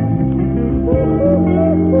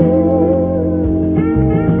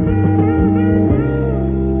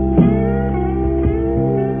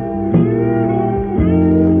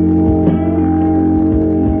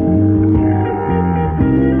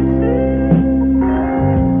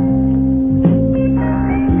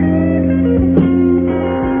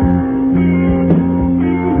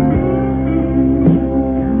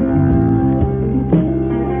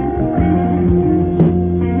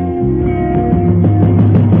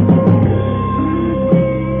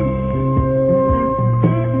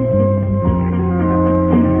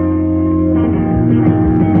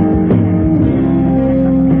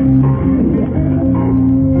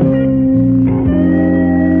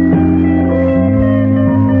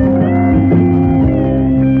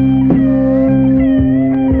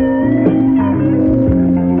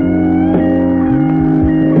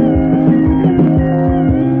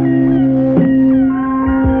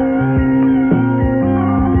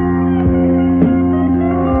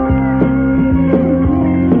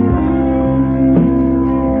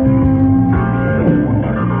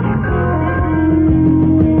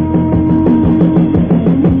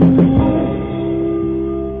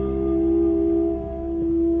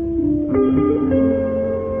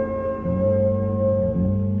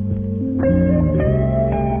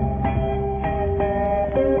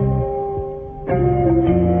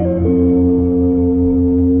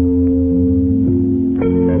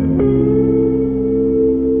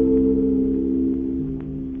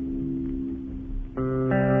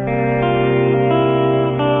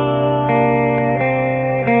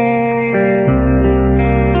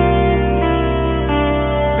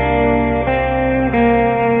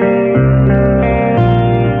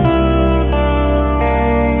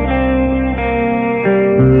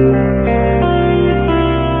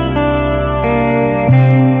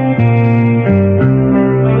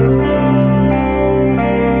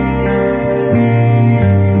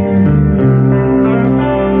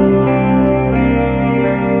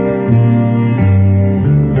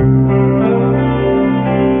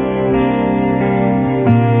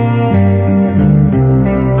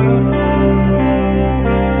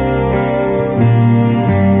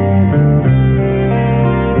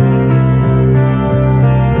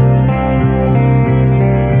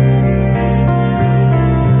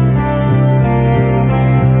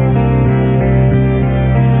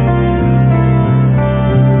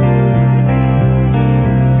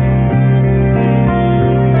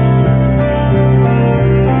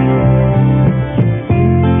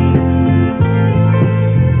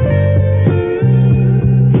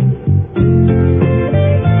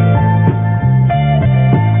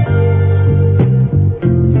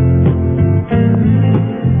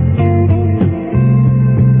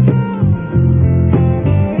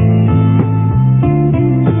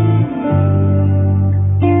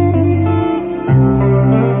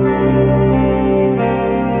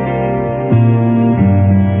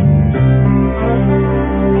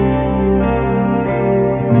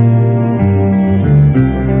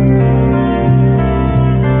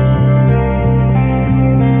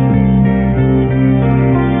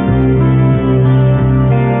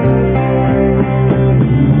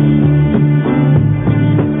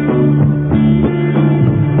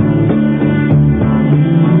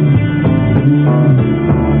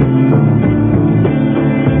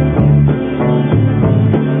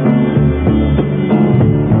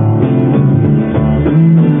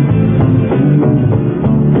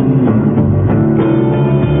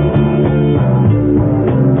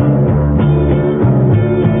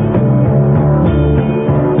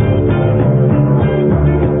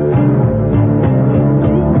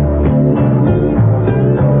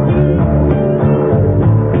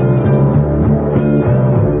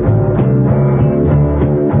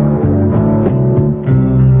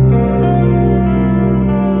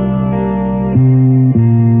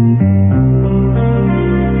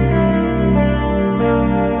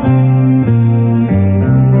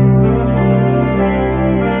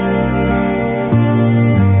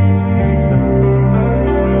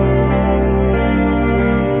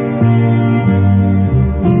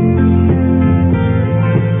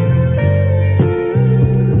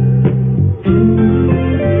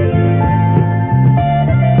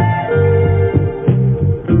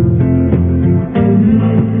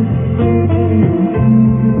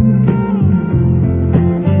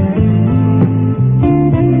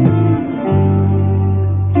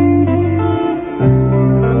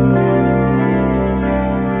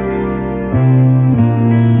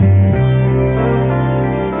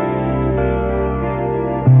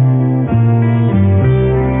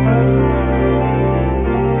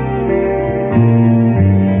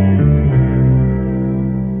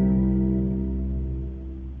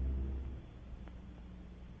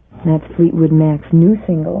 That's Fleetwood Mac's new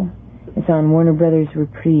single. It's on Warner Brothers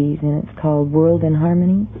Reprise, and it's called World in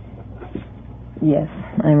Harmony. Yes,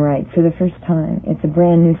 I'm right. For the first time, it's a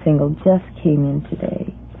brand new single, just came in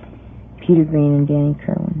today. Peter Green and Danny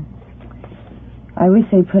Kerwin. I wish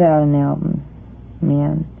they put out an album,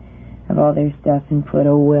 man, of all their stuff and put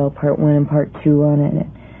Oh Well Part 1 and Part 2 on it,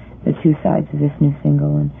 and the two sides of this new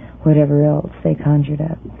single and whatever else they conjured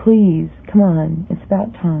up. Please, come on, it's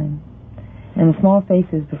about time. And the Small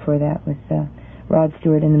Faces before that with Rod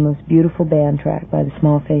Stewart and the most beautiful band track by the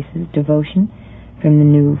Small Faces, Devotion, from the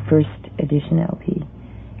new first edition LP.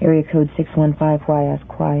 Area code 615, Why Ask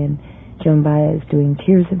Why, and Joan Baez doing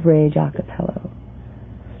Tears of Rage a cappella.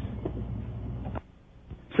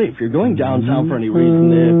 Say, if you're going downtown for any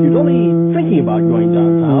reason, if you're only thinking about going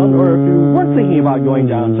downtown, or if you weren't thinking about going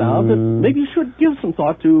downtown, then maybe you should give some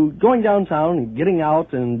thought to going downtown and getting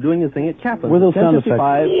out and doing a thing at Kaplan. Where those sound effects?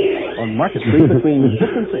 On Market Street between 6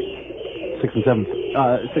 and 6. 6 and 7.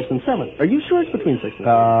 6 and 7. Are you sure it's between 6 and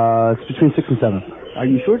 7? It's between 6 and 7. Are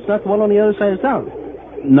you sure it's not the one on the other side of town?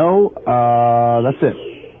 No, that's it.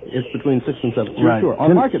 It's between 6 and 7. You're Right. sure.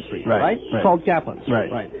 On Market Street, right? Right. Called Kaplan's.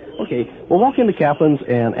 Right. Right. Okay. Well, walk into Kaplan's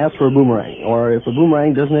and ask for a boomerang. Or if a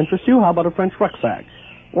boomerang doesn't interest you, how about a French rucksack?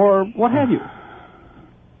 Or what have you?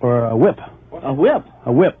 Or a whip. A whip?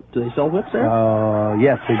 A whip. Do they sell whips there?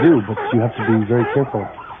 Yes, they do, but you have to be very careful.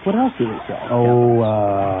 What else do they sell?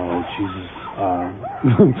 Jesus.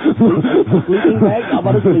 Sleeping bag? How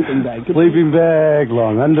about a sleeping bag? Sleeping bag,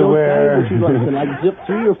 long underwear. Those kinds that you can like zip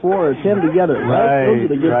 3 or 4 or 10 together, right? Those are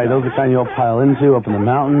the good right. kinds. Those are the kind you'll pile into up in the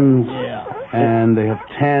mountains. Yeah. And they have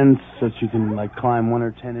tents that you can like climb 1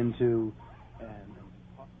 or 10 into.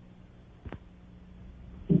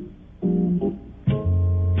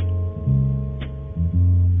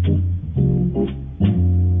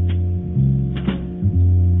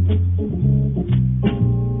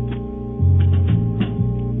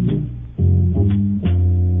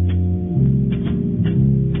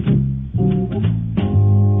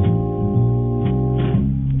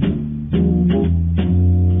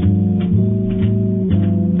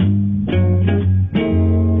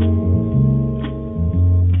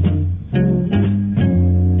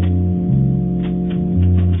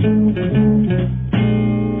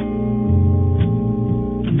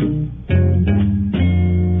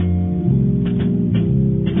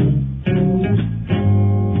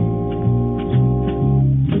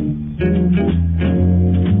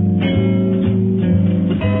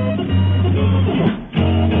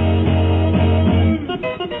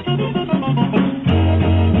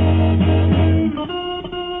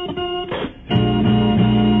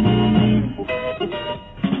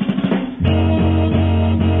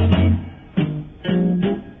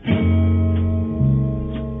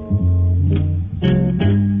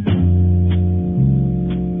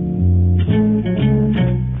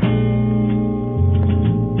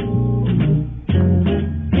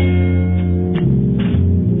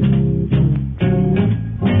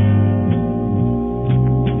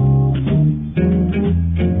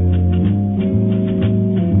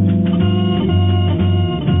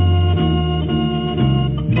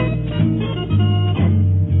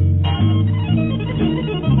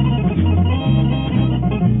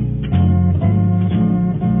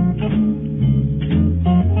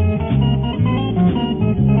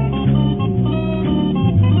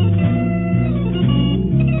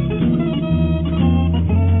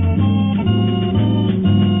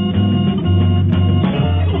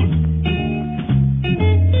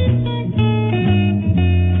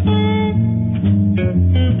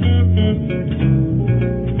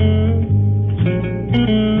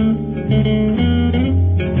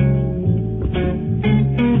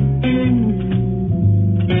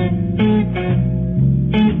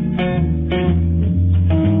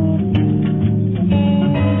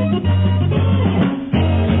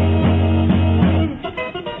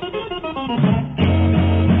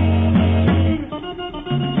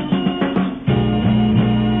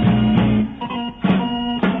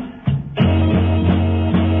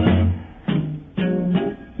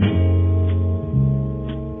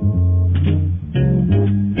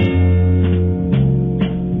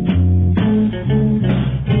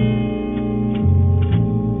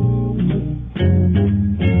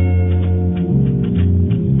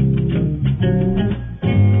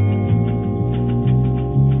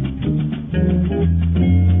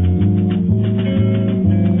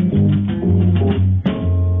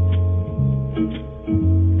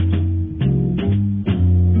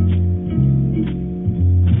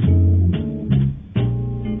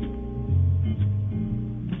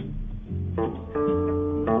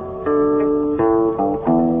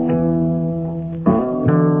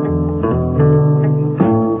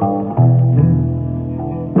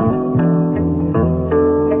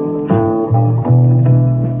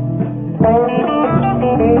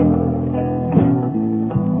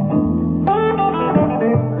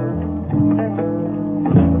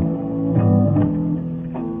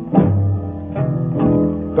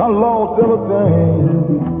 Done lost everything.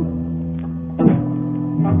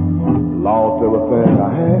 Lost everything I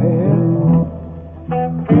had.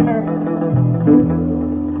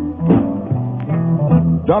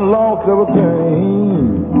 Done lost everything.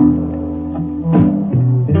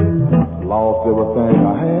 Lost everything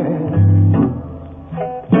I had.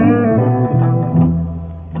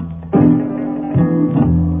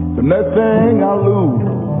 The next thing I lose,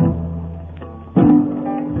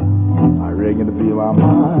 I reckon to be my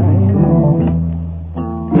mind.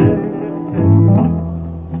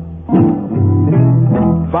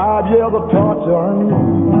 5 years of torture,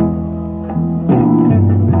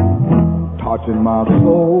 torturing my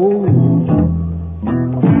soul.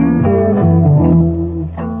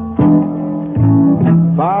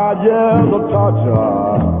 Years of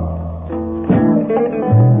torture,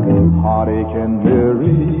 heartache and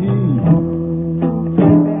weary.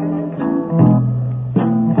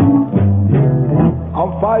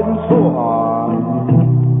 I'm fighting so hard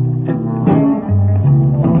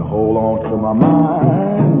to hold on to my mind.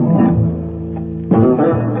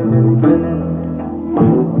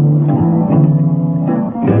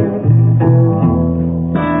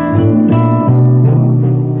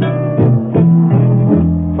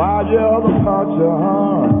 5 years of torture,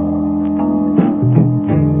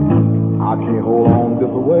 I can't hold on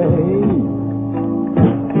this way.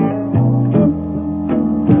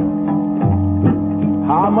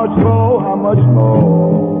 How much more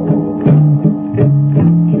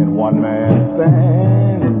can one man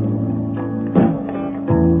stand?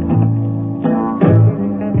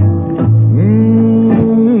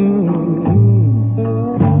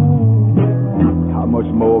 How much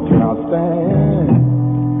more can I stand?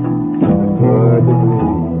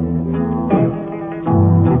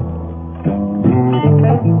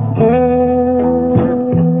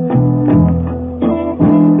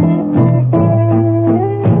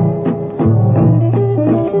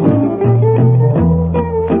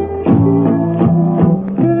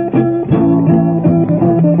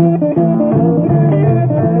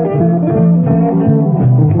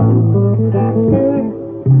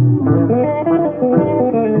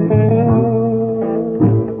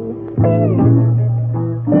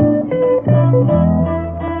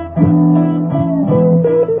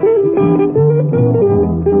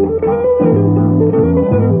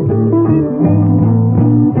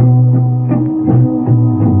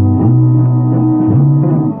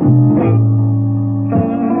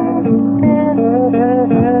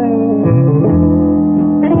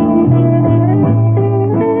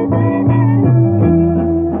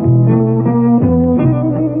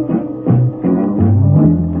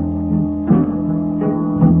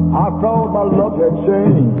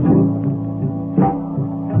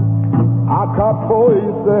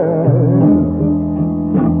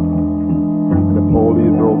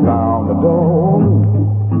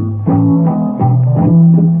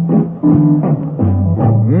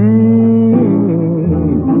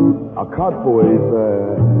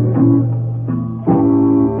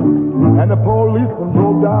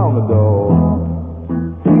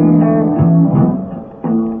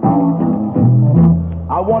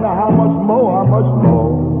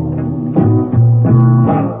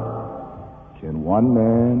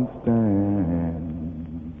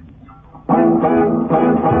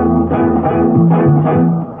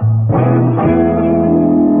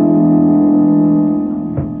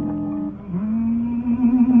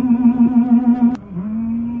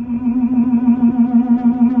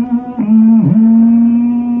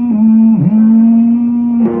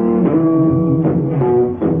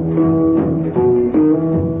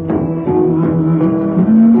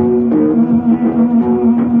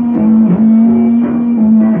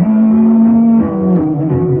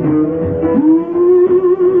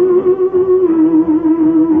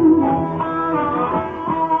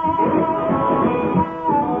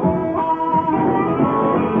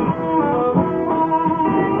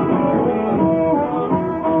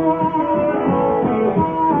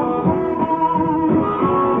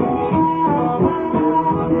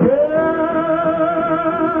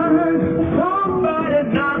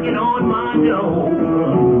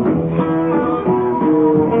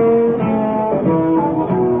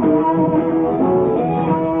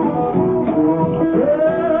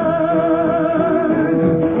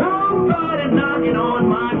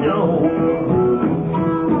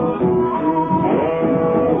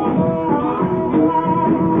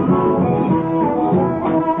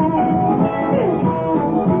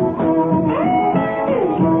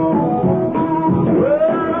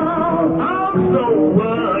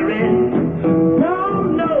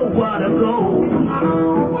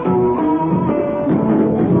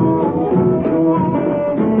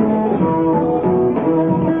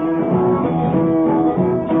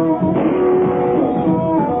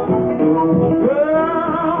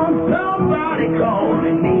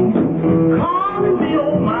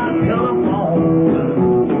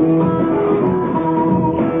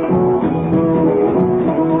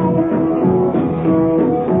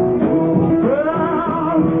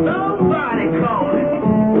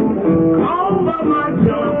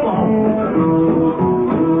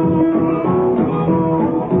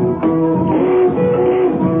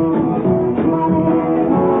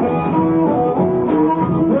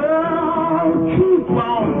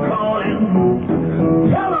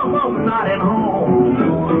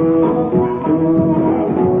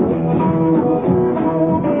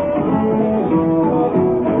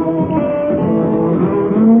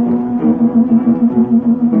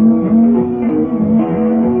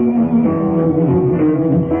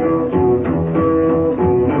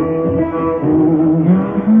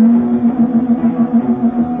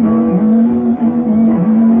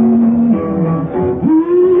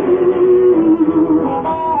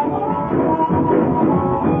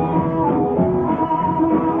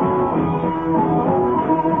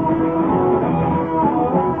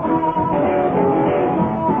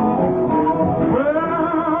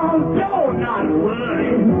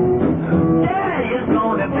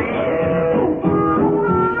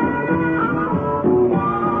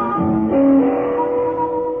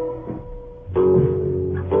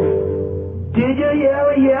 Did you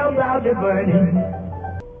ever hear about the burning?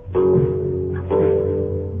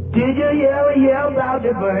 Did you ever hear about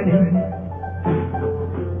the burning?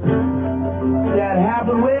 That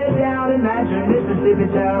happened way down in Natchez, Mississippi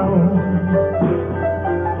town.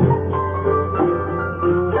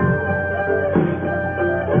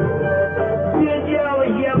 Did you ever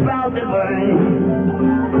hear about the burning?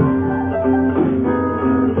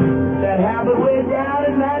 That happened way down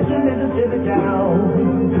in Natchez, Mississippi town.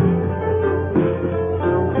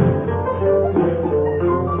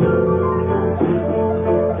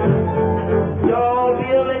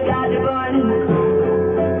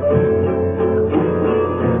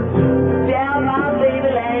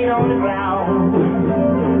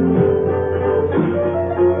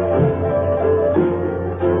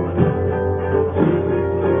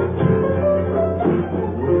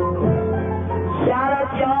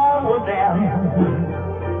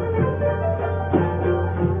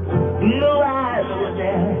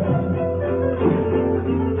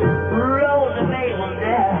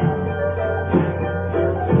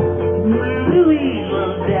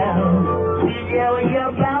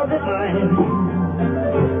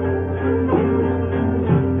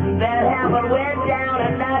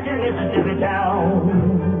 Mississippi town.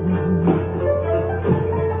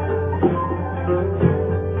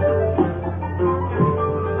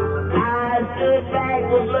 I stood back,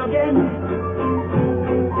 was looking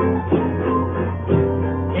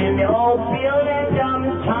in the old building, dumb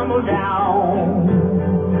tumble down.